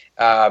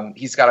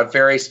 He's got a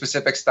very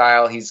specific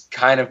style. He's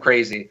kind of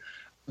crazy.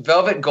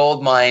 Velvet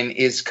Goldmine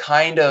is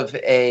kind of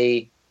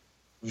a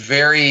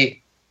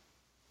very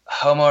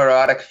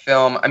homoerotic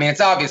film. I mean, it's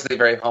obviously a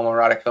very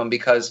homoerotic film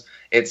because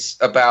it's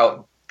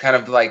about kind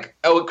of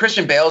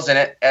Christian Bale's in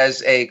it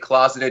as a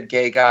closeted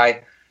gay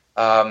guy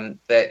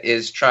that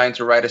is trying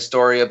to write a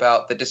story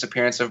about the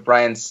disappearance of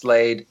Brian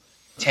Slade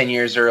 10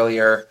 years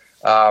earlier.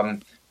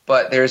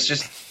 But there's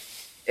just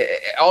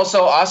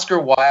also Oscar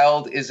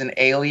Wilde is an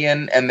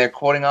alien, and they're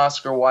quoting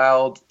Oscar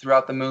Wilde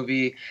throughout the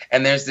movie.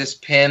 And there's this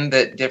pin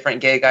that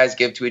different gay guys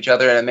give to each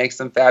other, and it makes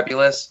them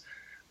fabulous.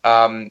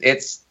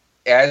 It's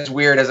as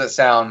weird as it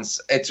sounds.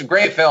 It's a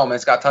great film.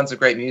 It's got tons of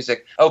great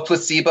music. Oh,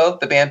 Placebo,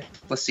 the band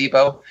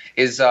Placebo,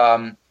 is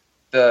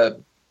the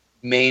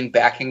main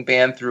backing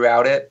band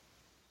throughout it.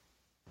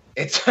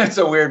 It's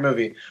a weird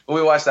movie, but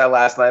we watched that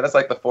last night. That's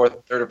like the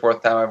third or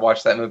fourth time I've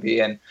watched that movie,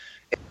 and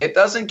it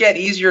doesn't get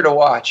easier to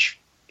watch.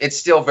 It's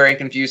still very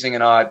confusing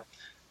and odd.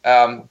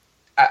 I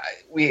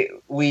went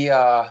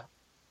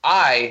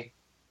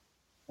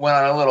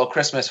on a little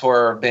Christmas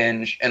horror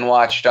binge and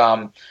watched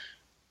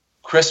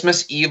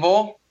Christmas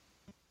Evil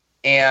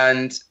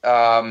and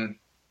Silent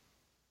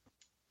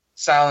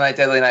Night,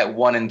 Deadly Night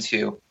 1 and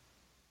 2.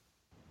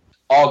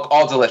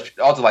 All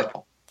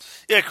delightful.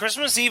 Yeah,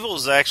 Christmas Evil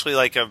is actually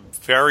like a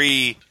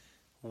very,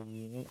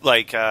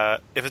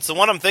 if it's the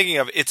one I'm thinking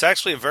of, it's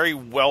actually a very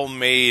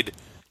well-made,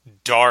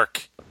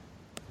 dark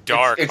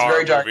it's horror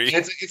very dark. movie.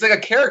 It's like a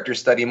character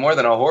study more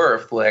than a horror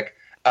flick.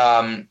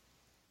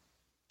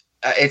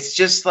 It's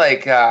just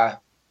very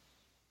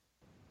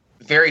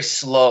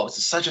slow.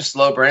 It's such a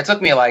slow burn. It took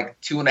me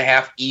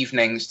 2.5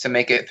 evenings to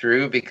make it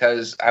through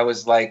because I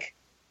was I'd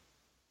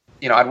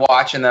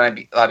watch and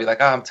then I'd be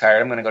like, oh, I'm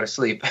tired. I'm going to go to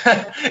sleep.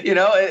 But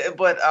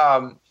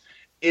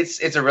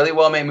it's a really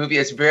well-made movie.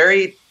 It's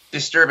very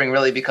disturbing,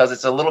 really, because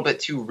it's a little bit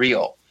too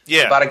real. Yeah.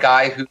 It's about a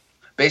guy who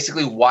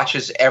basically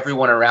watches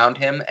everyone around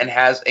him and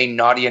has a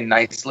naughty and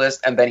nice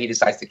list, and then he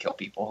decides to kill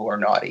people who are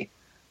naughty.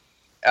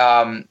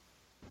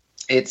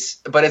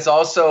 It's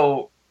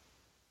also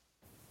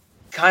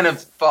kind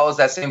of follows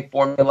that same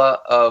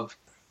formula of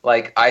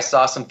I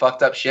saw some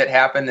fucked up shit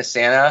happen to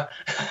Santa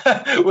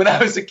when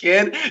I was a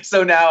kid,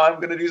 so now I'm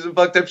gonna do some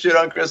fucked up shit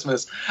on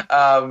Christmas.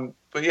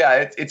 But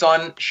yeah, it's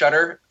on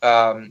Shudder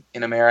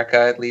in America,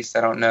 at least.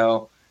 I don't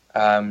know.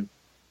 I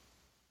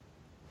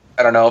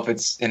don't know if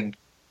it's in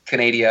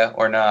Canada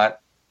or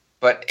not.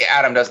 But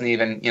Adam doesn't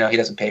even, he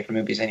doesn't pay for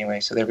movies anyway.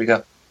 So there we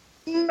go.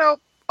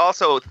 Nope.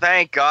 Also,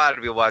 thank God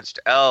we watched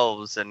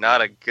Elves and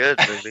not a good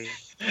movie.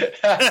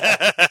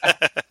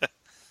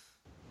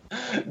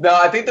 No,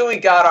 I think that we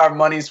got our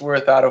money's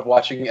worth out of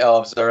watching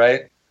Elves. All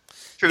right.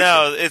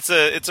 No, it's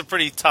a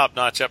pretty top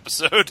notch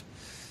episode,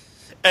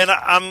 and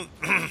I'm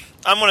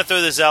going to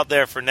throw this out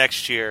there for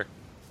next year.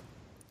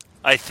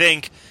 I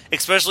think,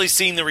 especially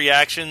seeing the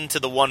reaction to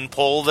the one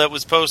poll that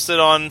was posted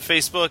on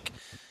Facebook,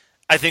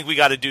 I think we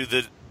got to do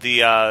the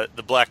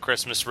Black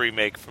Christmas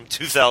remake from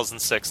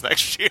 2006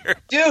 next year.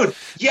 Dude,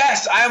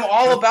 yes, I'm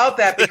all about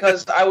that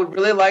because I would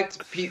really like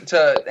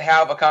to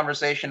have a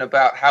conversation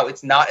about how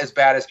it's not as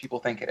bad as people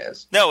think it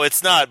is. No,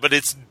 it's not, but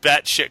it's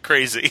batshit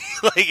crazy.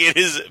 Like, it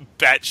is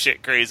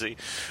batshit crazy.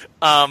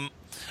 All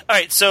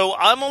right, so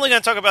I'm only going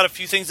to talk about a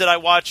few things that I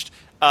watched.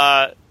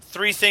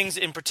 3 things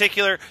in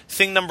particular.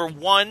 Thing number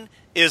 1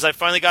 is I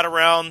finally got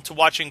around to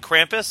watching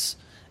Krampus,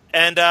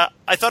 and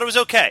I thought it was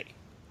okay.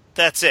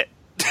 That's it.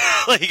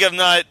 Like,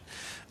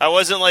 I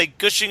wasn't like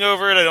gushing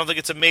over it. I don't think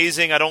it's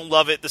amazing. I don't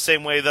love it the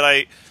same way that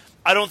I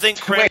don't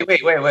think.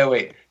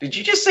 Wait. Did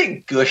you just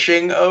say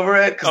gushing over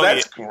it? Because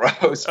that's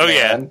gross. Oh,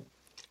 man.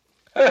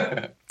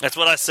 Yeah. That's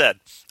what I said.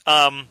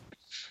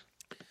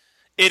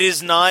 It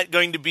is not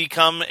going to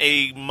become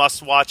a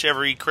must-watch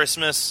every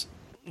Christmas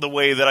the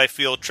way that I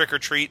feel Trick or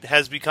Treat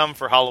has become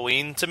for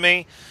Halloween to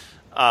me.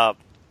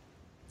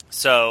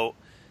 So,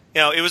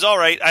 it was all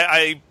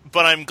right.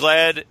 But I'm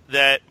glad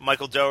that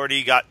Michael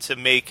Dougherty got to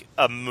make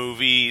a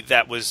movie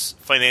that was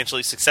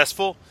financially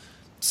successful,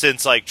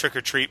 since like Trick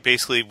or Treat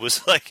basically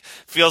was like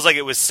feels like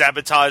it was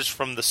sabotaged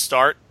from the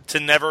start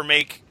to never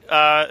make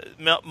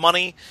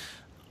money.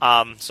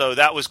 So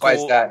that was cool. Why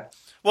is that?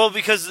 Well,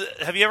 because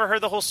have you ever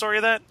heard the whole story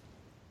of that?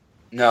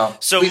 No.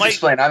 So please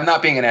explain. I'm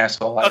not being an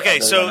asshole.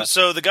 Okay,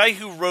 so the guy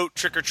who wrote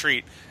Trick or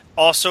Treat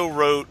also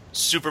wrote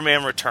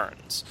Superman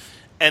Returns,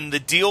 and the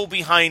deal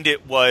behind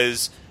it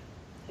was,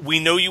 we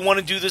know you want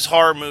to do this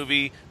horror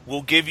movie.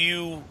 We'll give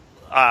you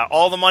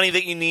all the money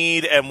that you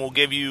need, and we'll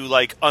give you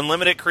like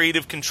unlimited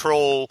creative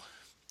control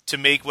to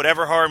make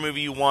whatever horror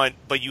movie you want.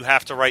 But you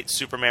have to write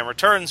Superman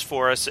Returns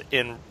for us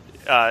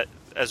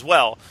as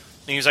well.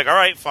 And he was like, "All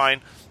right,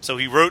 fine." So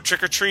he wrote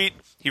Trick or Treat.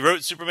 He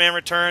wrote Superman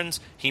Returns.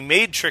 He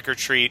made Trick or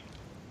Treat.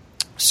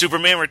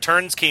 Superman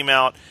Returns came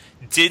out,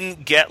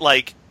 didn't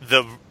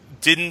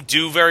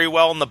do very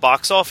well in the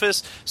box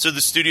office, so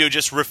the studio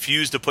just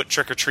refused to put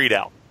Trick or Treat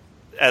out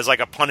as like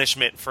a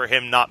punishment for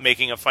him not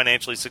making a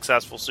financially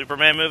successful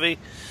Superman movie.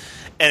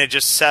 And it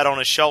just sat on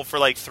a shelf for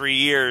like 3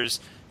 years.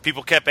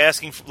 People kept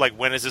asking like,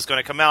 when is this going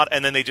to come out?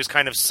 And then they just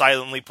kind of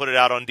silently put it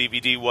out on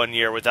DVD one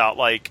year without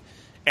like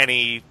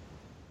any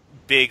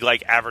big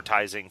like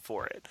advertising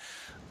for it.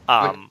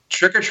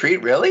 Trick or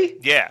Treat, really?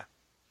 Yeah.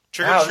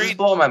 Trick or Wow, Treat, this is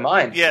blowing my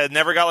mind. yeah, it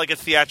never got like a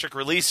theatric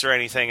release or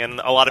anything, and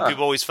a lot of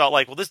people always felt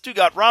like, well, this dude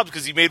got robbed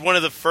because he made one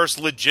of the first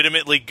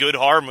legitimately good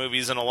horror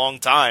movies in a long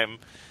time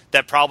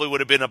that probably would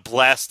have been a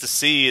blast to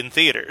see in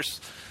theaters.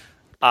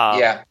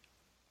 Yeah.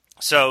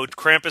 So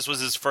Krampus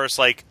was his first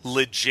like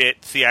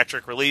legit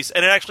theatric release,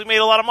 and it actually made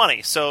a lot of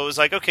money. So it was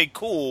like, okay,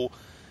 cool.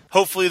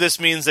 Hopefully this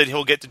means that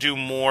he'll get to do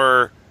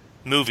more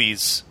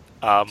movies.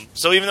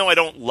 So even though I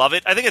don't love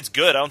it, I think it's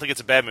good. I don't think it's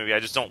a bad movie. I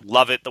just don't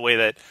love it the way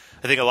that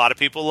I think a lot of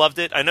people loved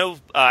it. I know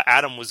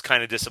Adam was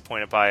kind of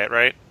disappointed by it,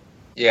 right?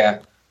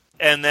 Yeah.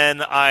 And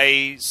then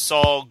I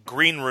saw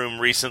Green Room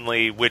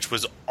recently, which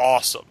was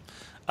awesome.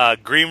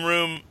 Green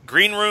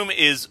Room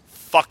is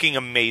fucking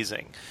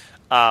amazing.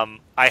 I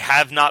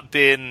have not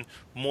been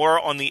more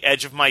on the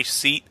edge of my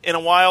seat in a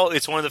while.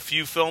 It's one of the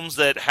few films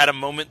that had a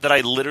moment that I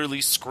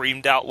literally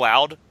screamed out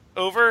loud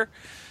over.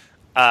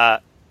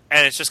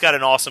 And it's just got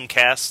an awesome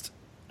cast.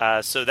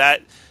 So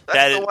that's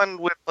the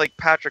one with like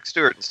Patrick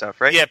Stewart and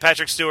stuff, right? Yeah,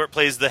 Patrick Stewart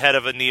plays the head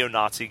of a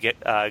neo-Nazi.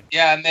 Yeah,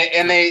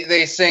 and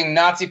they sing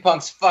 "Nazi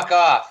punks fuck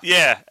off."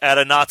 Yeah, at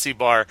a Nazi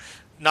bar.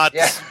 Not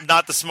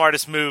the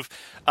smartest move.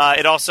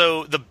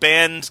 The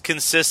band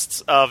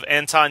consists of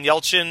Anton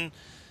Yelchin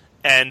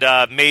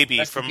and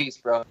maybe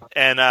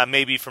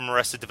from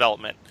Arrested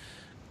Development.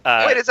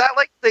 Wait, is that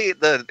like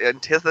the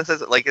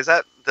antithesis? Like, is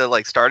that the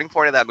like starting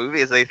point of that movie?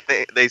 Is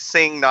they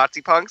sing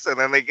Nazi punks and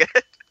then they get?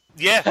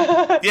 Yeah,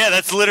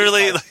 that's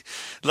literally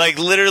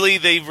literally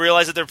they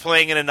realize that they're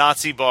playing in a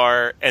Nazi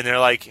bar and they're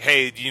like,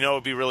 "Hey, do you know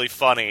it'd be really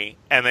funny?"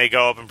 And they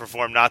go up and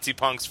perform "Nazi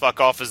Punks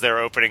Fuck Off" as their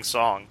opening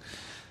song,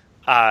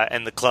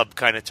 and the club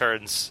kind of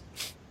turns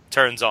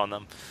on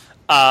them.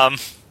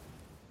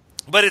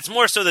 But it's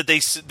more so that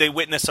they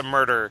witness a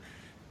murder,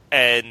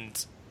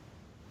 and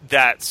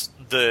that's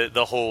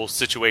the whole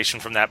situation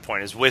from that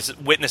point is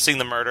witnessing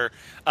the murder.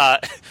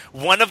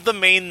 One of the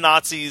main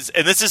Nazis,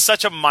 and this is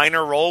such a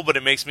minor role, but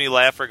it makes me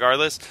laugh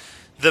regardless.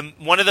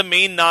 One of the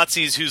main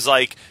Nazis who's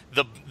like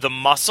the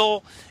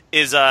muscle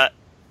is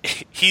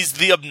he's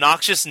the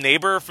obnoxious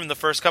neighbor from the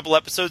first couple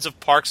episodes of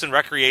Parks and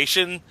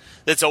Recreation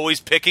that's always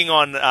picking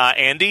on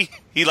Andy.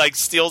 He like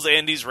steals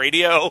Andy's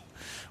radio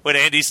when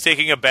Andy's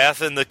taking a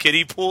bath in the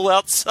kiddie pool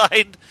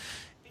outside.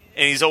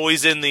 And he's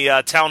always in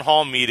the town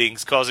hall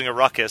meetings causing a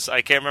ruckus.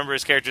 I can't remember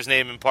his character's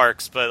name in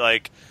Parks, but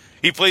like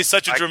He plays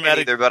such a I can't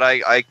dramatic. either, but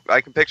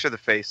I can picture the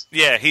face.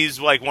 Yeah, he's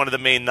like one of the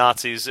main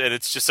Nazis, and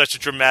it's just such a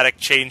dramatic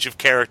change of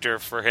character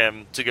for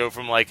him to go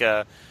from like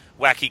a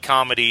wacky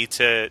comedy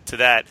to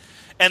that.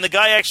 And the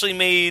guy actually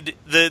made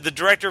the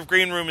director of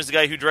Green Room is the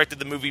guy who directed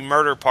the movie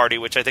Murder Party,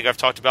 which I think I've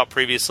talked about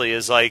previously,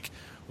 is like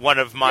one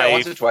of my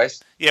once or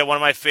twice. Yeah, one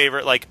of my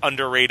favorite like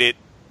underrated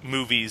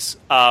movies.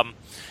 And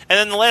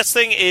then the last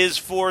thing is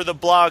for the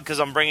blog, because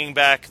I'm bringing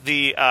back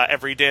the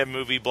Every Damn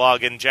Movie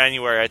blog in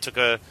January. I took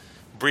a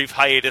brief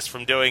hiatus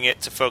from doing it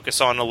to focus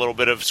on a little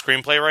bit of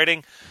screenplay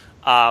writing.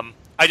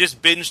 I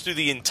just binged through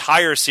the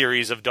entire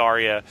series of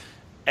Daria,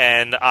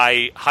 and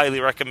I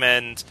highly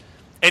recommend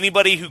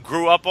anybody who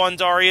grew up on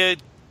Daria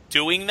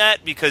doing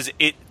that, because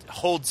it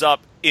holds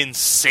up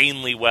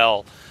insanely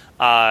well.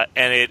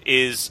 And it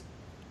is,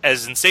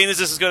 as insane as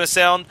this is going to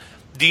sound,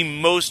 the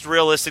most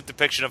realistic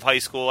depiction of high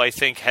school I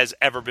think has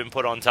ever been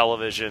put on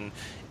television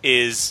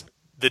is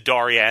the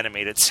Daria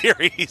animated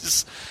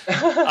series.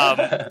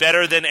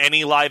 Better than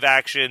any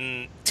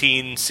live-action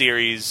teen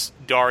series,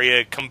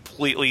 Daria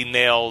completely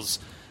nails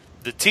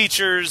the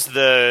teachers,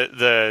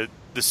 the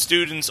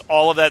students,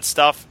 all of that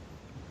stuff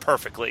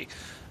perfectly.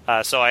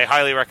 So I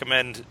highly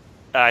recommend.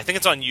 I think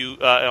it's on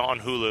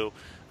Hulu.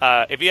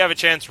 If you have a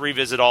chance,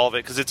 revisit all of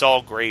it because it's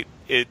all great.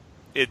 It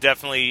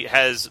definitely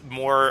has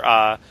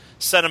more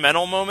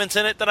sentimental moments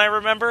in it than I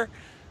remember,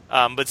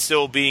 but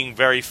still being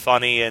very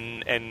funny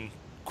and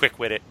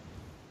quick-witted.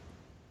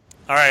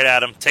 All right,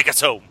 Adam, take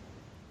us home.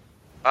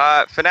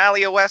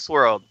 Finale of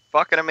Westworld.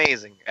 Fucking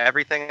amazing.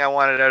 Everything I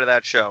wanted out of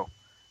that show.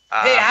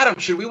 Hey, Adam,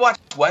 should we watch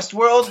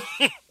Westworld?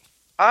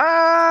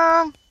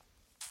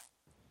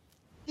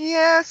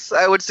 Yes,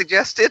 I would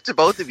suggest it to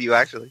both of you,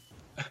 actually.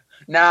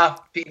 Nah,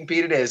 Pete and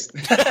Pete it is.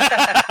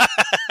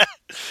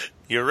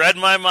 You read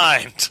my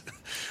mind.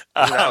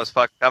 That was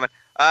fucking coming.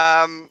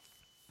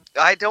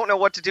 I don't know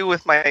what to do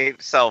with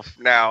myself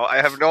now.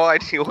 I have no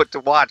idea what to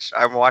watch.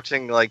 I'm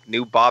watching like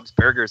new Bob's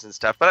Burgers and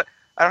stuff, but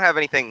I don't have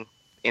anything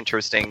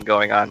interesting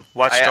going on.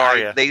 Watch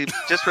Daria. They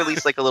just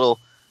released like a little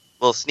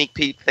sneak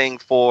peek thing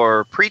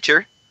for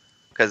Preacher,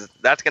 because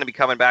that's going to be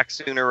coming back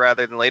sooner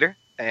rather than later,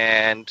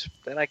 and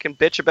then I can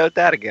bitch about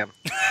that again.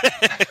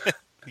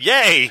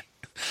 Yay!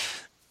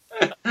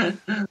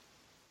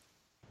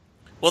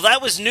 Well,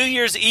 that was New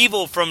Year's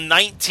Evil from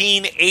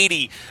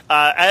 1980.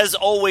 As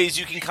always,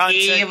 you can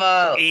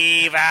contact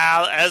Evil.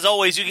 As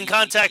always, you can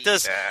contact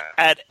us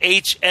at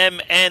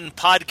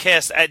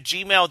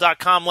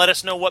hmnpodcast@gmail.com. Let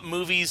us know what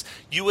movies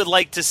you would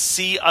like to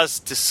see us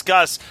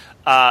discuss.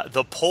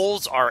 The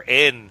polls are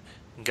in.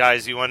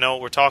 Guys, you want to know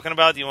what we're talking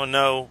about? You want to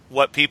know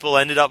what people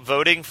ended up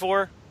voting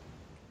for?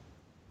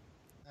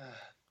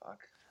 Fuck.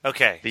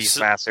 Okay.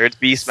 Beastmaster. It's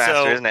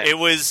Beastmaster, isn't it?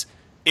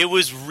 It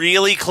was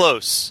really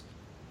close.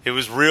 It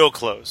was real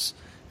close.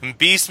 And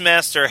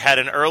Beastmaster had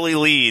an early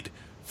lead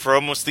for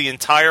almost the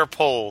entire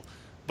poll,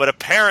 but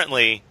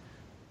apparently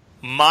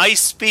my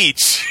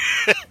speech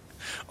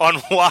on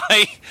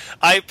why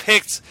I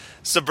picked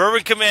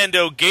Suburban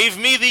Commando gave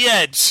me the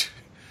edge.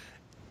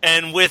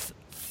 And with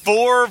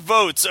 4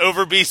 votes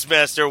over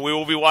Beastmaster, we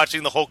will be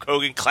watching the Hulk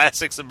Hogan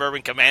classic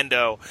Suburban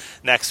Commando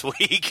next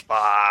week.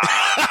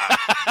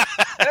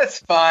 That's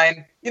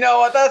fine. You know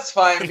what? That's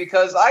fine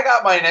because I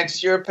got my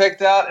next year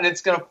picked out and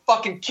it's going to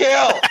fucking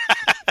kill.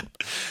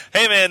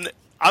 Hey, man,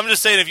 I'm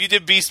just saying if you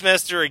did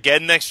Beastmaster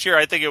again next year,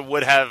 I think it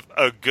would have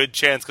a good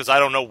chance because I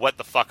don't know what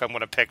the fuck I'm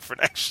going to pick for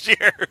next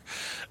year.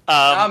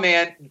 Oh,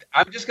 man.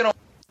 I'm just going to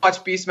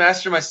watch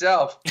Beastmaster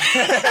myself.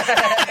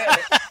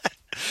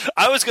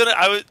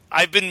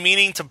 I've been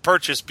meaning to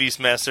purchase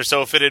Beastmaster,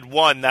 so if it had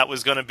won, that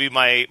was going to be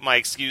my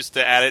excuse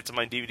to add it to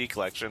my DVD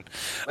collection.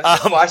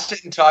 Let's just watch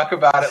it and talk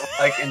about it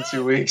like in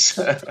 2 weeks.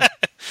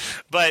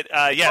 But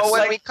yes,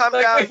 when we come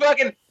down,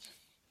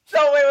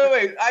 No,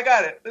 wait! I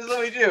got it. This is what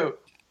we do.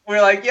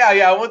 We're like,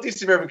 yeah, we'll do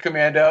Suburban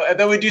Commando, and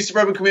then we do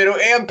Suburban Commando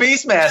and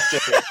Beastmaster.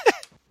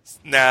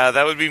 Nah,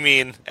 that would be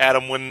mean.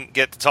 Adam wouldn't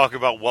get to talk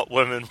about what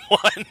women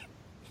won.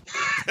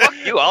 Fuck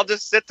you, I'll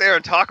just sit there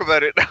and talk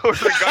about it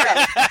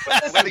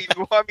regardless whether you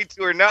want me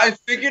to or not. I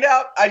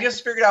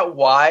just figured out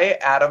why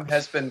Adam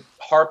has been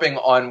harping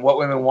on What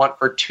Women Want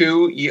for a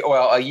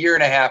year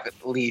and a half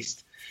at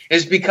least,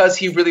 is because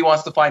he really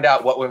wants to find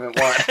out what women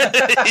want.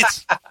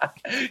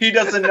 He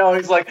doesn't know.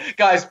 He's like,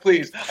 guys,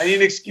 please, I need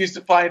an excuse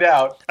to find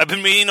out. I've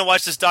been meaning to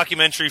watch this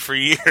documentary for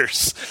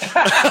years.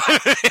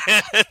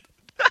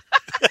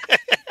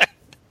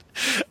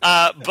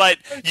 But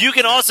you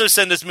can also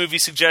send us movie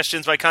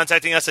suggestions by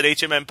contacting us at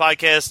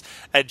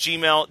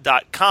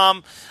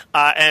hmnpodcast@gmail.com.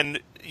 And,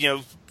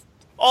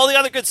 all the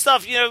other good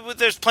stuff.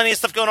 There's plenty of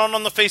stuff going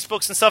on the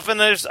Facebooks and stuff, and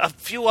there's a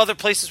few other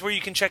places where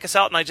you can check us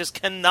out, and I just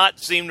cannot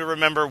seem to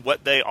remember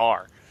what they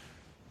are.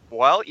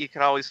 Well, you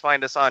can always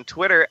find us on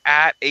Twitter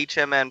at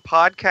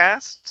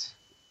hmnpodcast.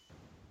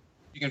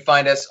 You can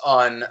find us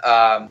on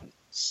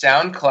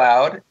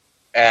SoundCloud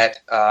at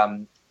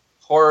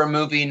Horror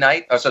Movie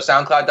Night. So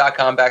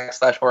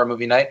soundcloud.com/Horror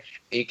Movie Night.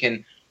 You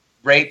can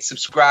rate,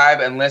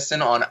 subscribe, and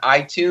listen on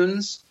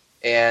iTunes.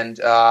 And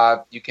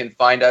you can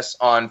find us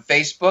on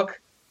Facebook.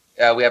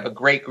 We have a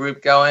great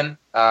group going.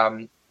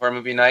 Horror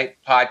Movie Night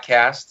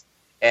podcast,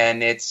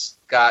 and it's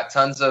got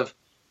tons of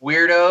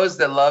weirdos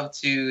that love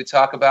to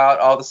talk about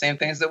all the same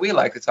things that we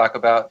like to talk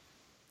about.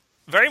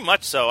 Very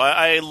much so.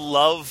 I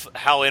love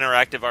how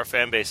interactive our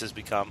fan base has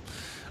become.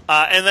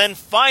 And then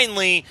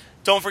finally,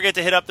 don't forget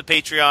to hit up the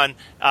Patreon,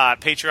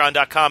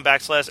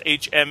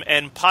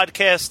 patreon.com/HMN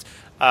podcast.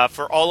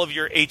 For all of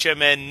your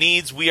HMN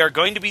needs. We are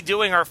going to be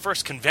doing our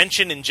first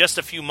convention in just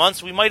a few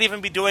months. We might even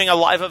be doing a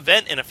live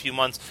event in a few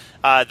months.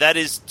 That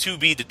is to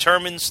be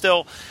determined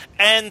still.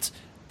 And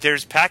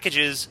there's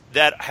packages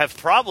that have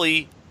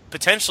probably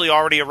potentially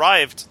already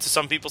arrived to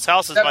some people's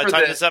houses by the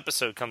time this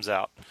episode comes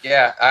out.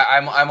 Yeah,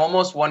 I'm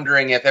almost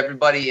wondering if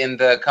everybody in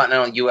the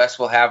continental U.S.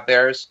 will have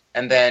theirs,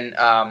 and then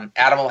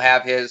Adam will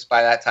have his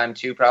by that time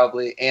too,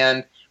 probably,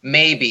 and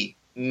maybe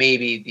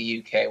the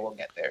U.K. will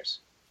get theirs.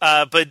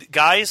 But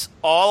guys,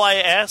 all I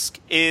ask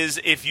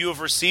is if you have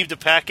received a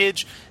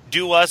package,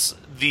 do us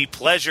the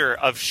pleasure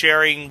of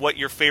sharing what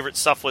your favorite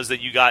stuff was that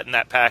you got in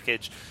that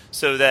package,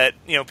 so that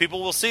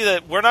people will see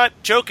that we're not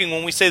joking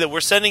when we say that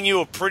we're sending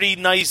you a pretty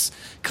nice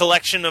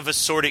collection of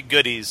assorted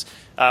goodies.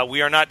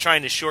 We are not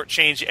trying to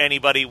shortchange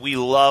anybody. We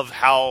love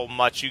how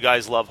much you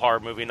guys love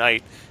Horror Movie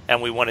Night,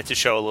 and we wanted to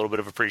show a little bit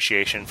of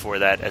appreciation for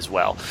that as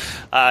well.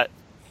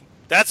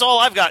 That's all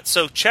I've got,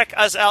 so check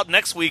us out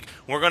next week.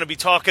 We're going to be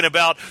talking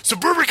about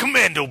Suburban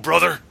Commando,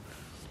 brother.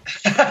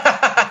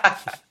 God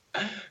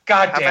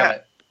damn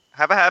it.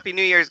 Have a happy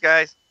New Year's,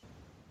 guys.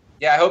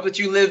 Yeah, I hope that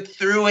you lived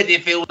through it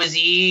if it was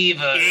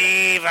evil.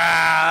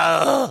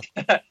 Evil!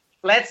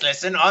 Let's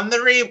listen on the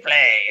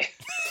replay.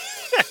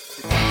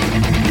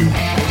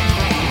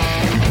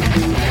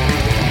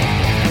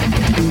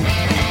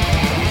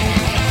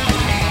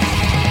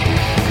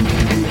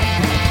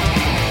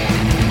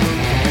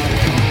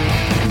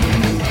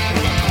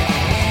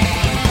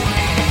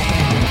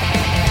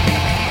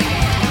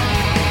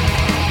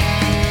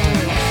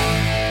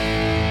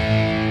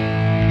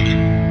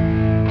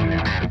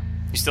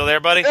 Still there,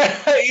 buddy?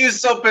 He's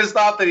so pissed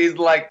off that he's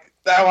like,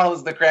 I want to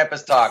listen to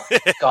Krampus talk.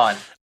 Gone.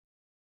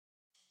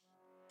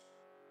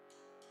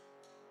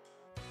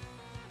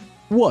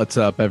 What's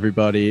up,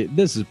 everybody?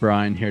 This is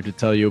Brian here to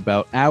tell you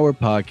about our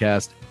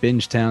podcast,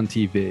 Bingetown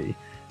TV.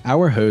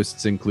 Our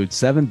hosts include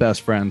 7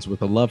 best friends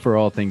with a love for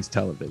all things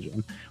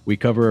television. We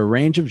cover a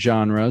range of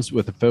genres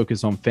with a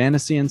focus on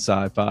fantasy and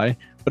sci-fi,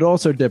 but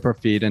also dip our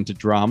feet into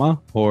drama,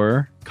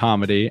 horror,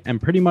 comedy,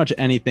 and pretty much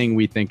anything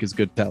we think is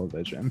good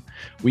television.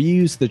 We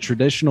use the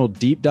traditional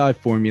deep dive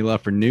formula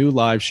for new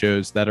live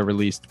shows that are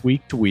released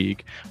week to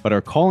week, but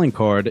our calling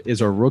card is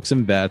our Rooks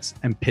and Vets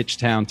and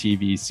Pitchtown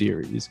TV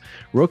series.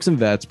 Rooks and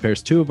Vets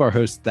pairs 2 of our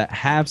hosts that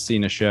have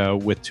seen a show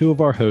with 2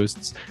 of our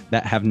hosts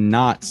that have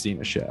not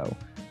seen a show.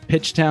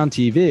 Pitchtown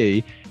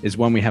TV is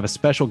when we have a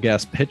special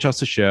guest pitch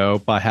us a show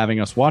by having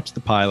us watch the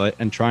pilot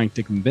and trying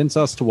to convince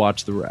us to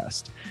watch the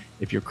rest.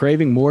 If you're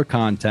craving more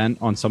content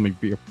on some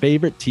of your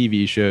favorite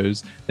TV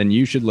shows, then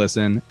you should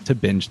listen to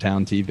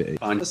Bingetown TV.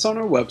 Find us on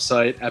our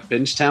website at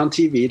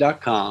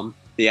bingetowntv.com,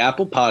 the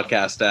Apple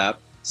Podcast app,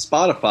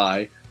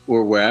 Spotify,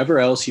 or wherever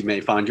else you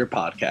may find your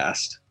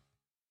podcast.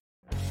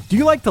 Do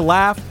you like to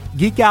laugh,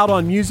 geek out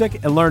on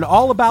music, and learn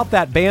all about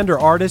that band or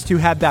artist who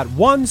had that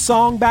one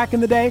song back in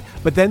the day,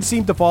 but then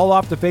seemed to fall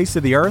off the face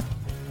of the earth?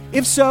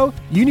 If so,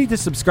 you need to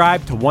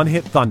subscribe to One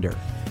Hit Thunder.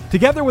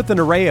 Together with an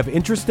array of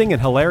interesting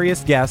and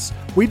hilarious guests,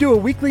 we do a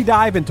weekly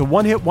dive into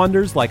one-hit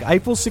wonders like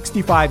Eiffel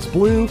 65's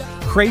Blue,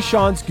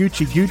 Krayshawn's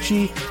Gucci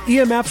Gucci,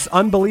 EMF's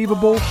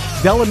Unbelievable,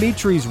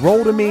 Delamitri's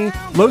Roll to Me,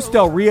 Los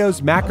Del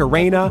Rio's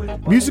Macarena,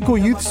 Musical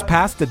Youth's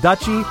Pass the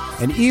Dutchie,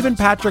 and even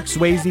Patrick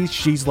Swayze's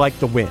She's Like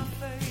the Wind.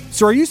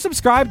 So are you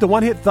subscribed to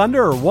One Hit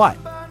Thunder or what?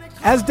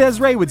 As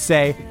Desiree would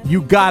say,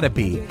 you gotta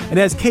be. And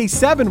as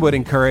K7 would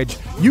encourage,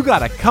 you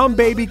gotta come,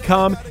 baby,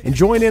 come and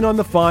join in on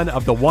the fun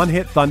of the One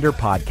Hit Thunder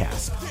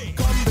podcast.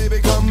 Come, baby,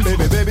 come,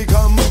 baby, baby,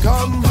 come,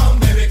 come. Come,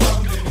 baby,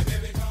 come, baby,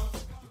 baby, come.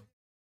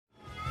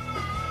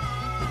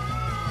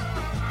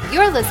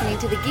 You're listening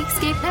to the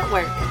Geekscape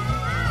Network.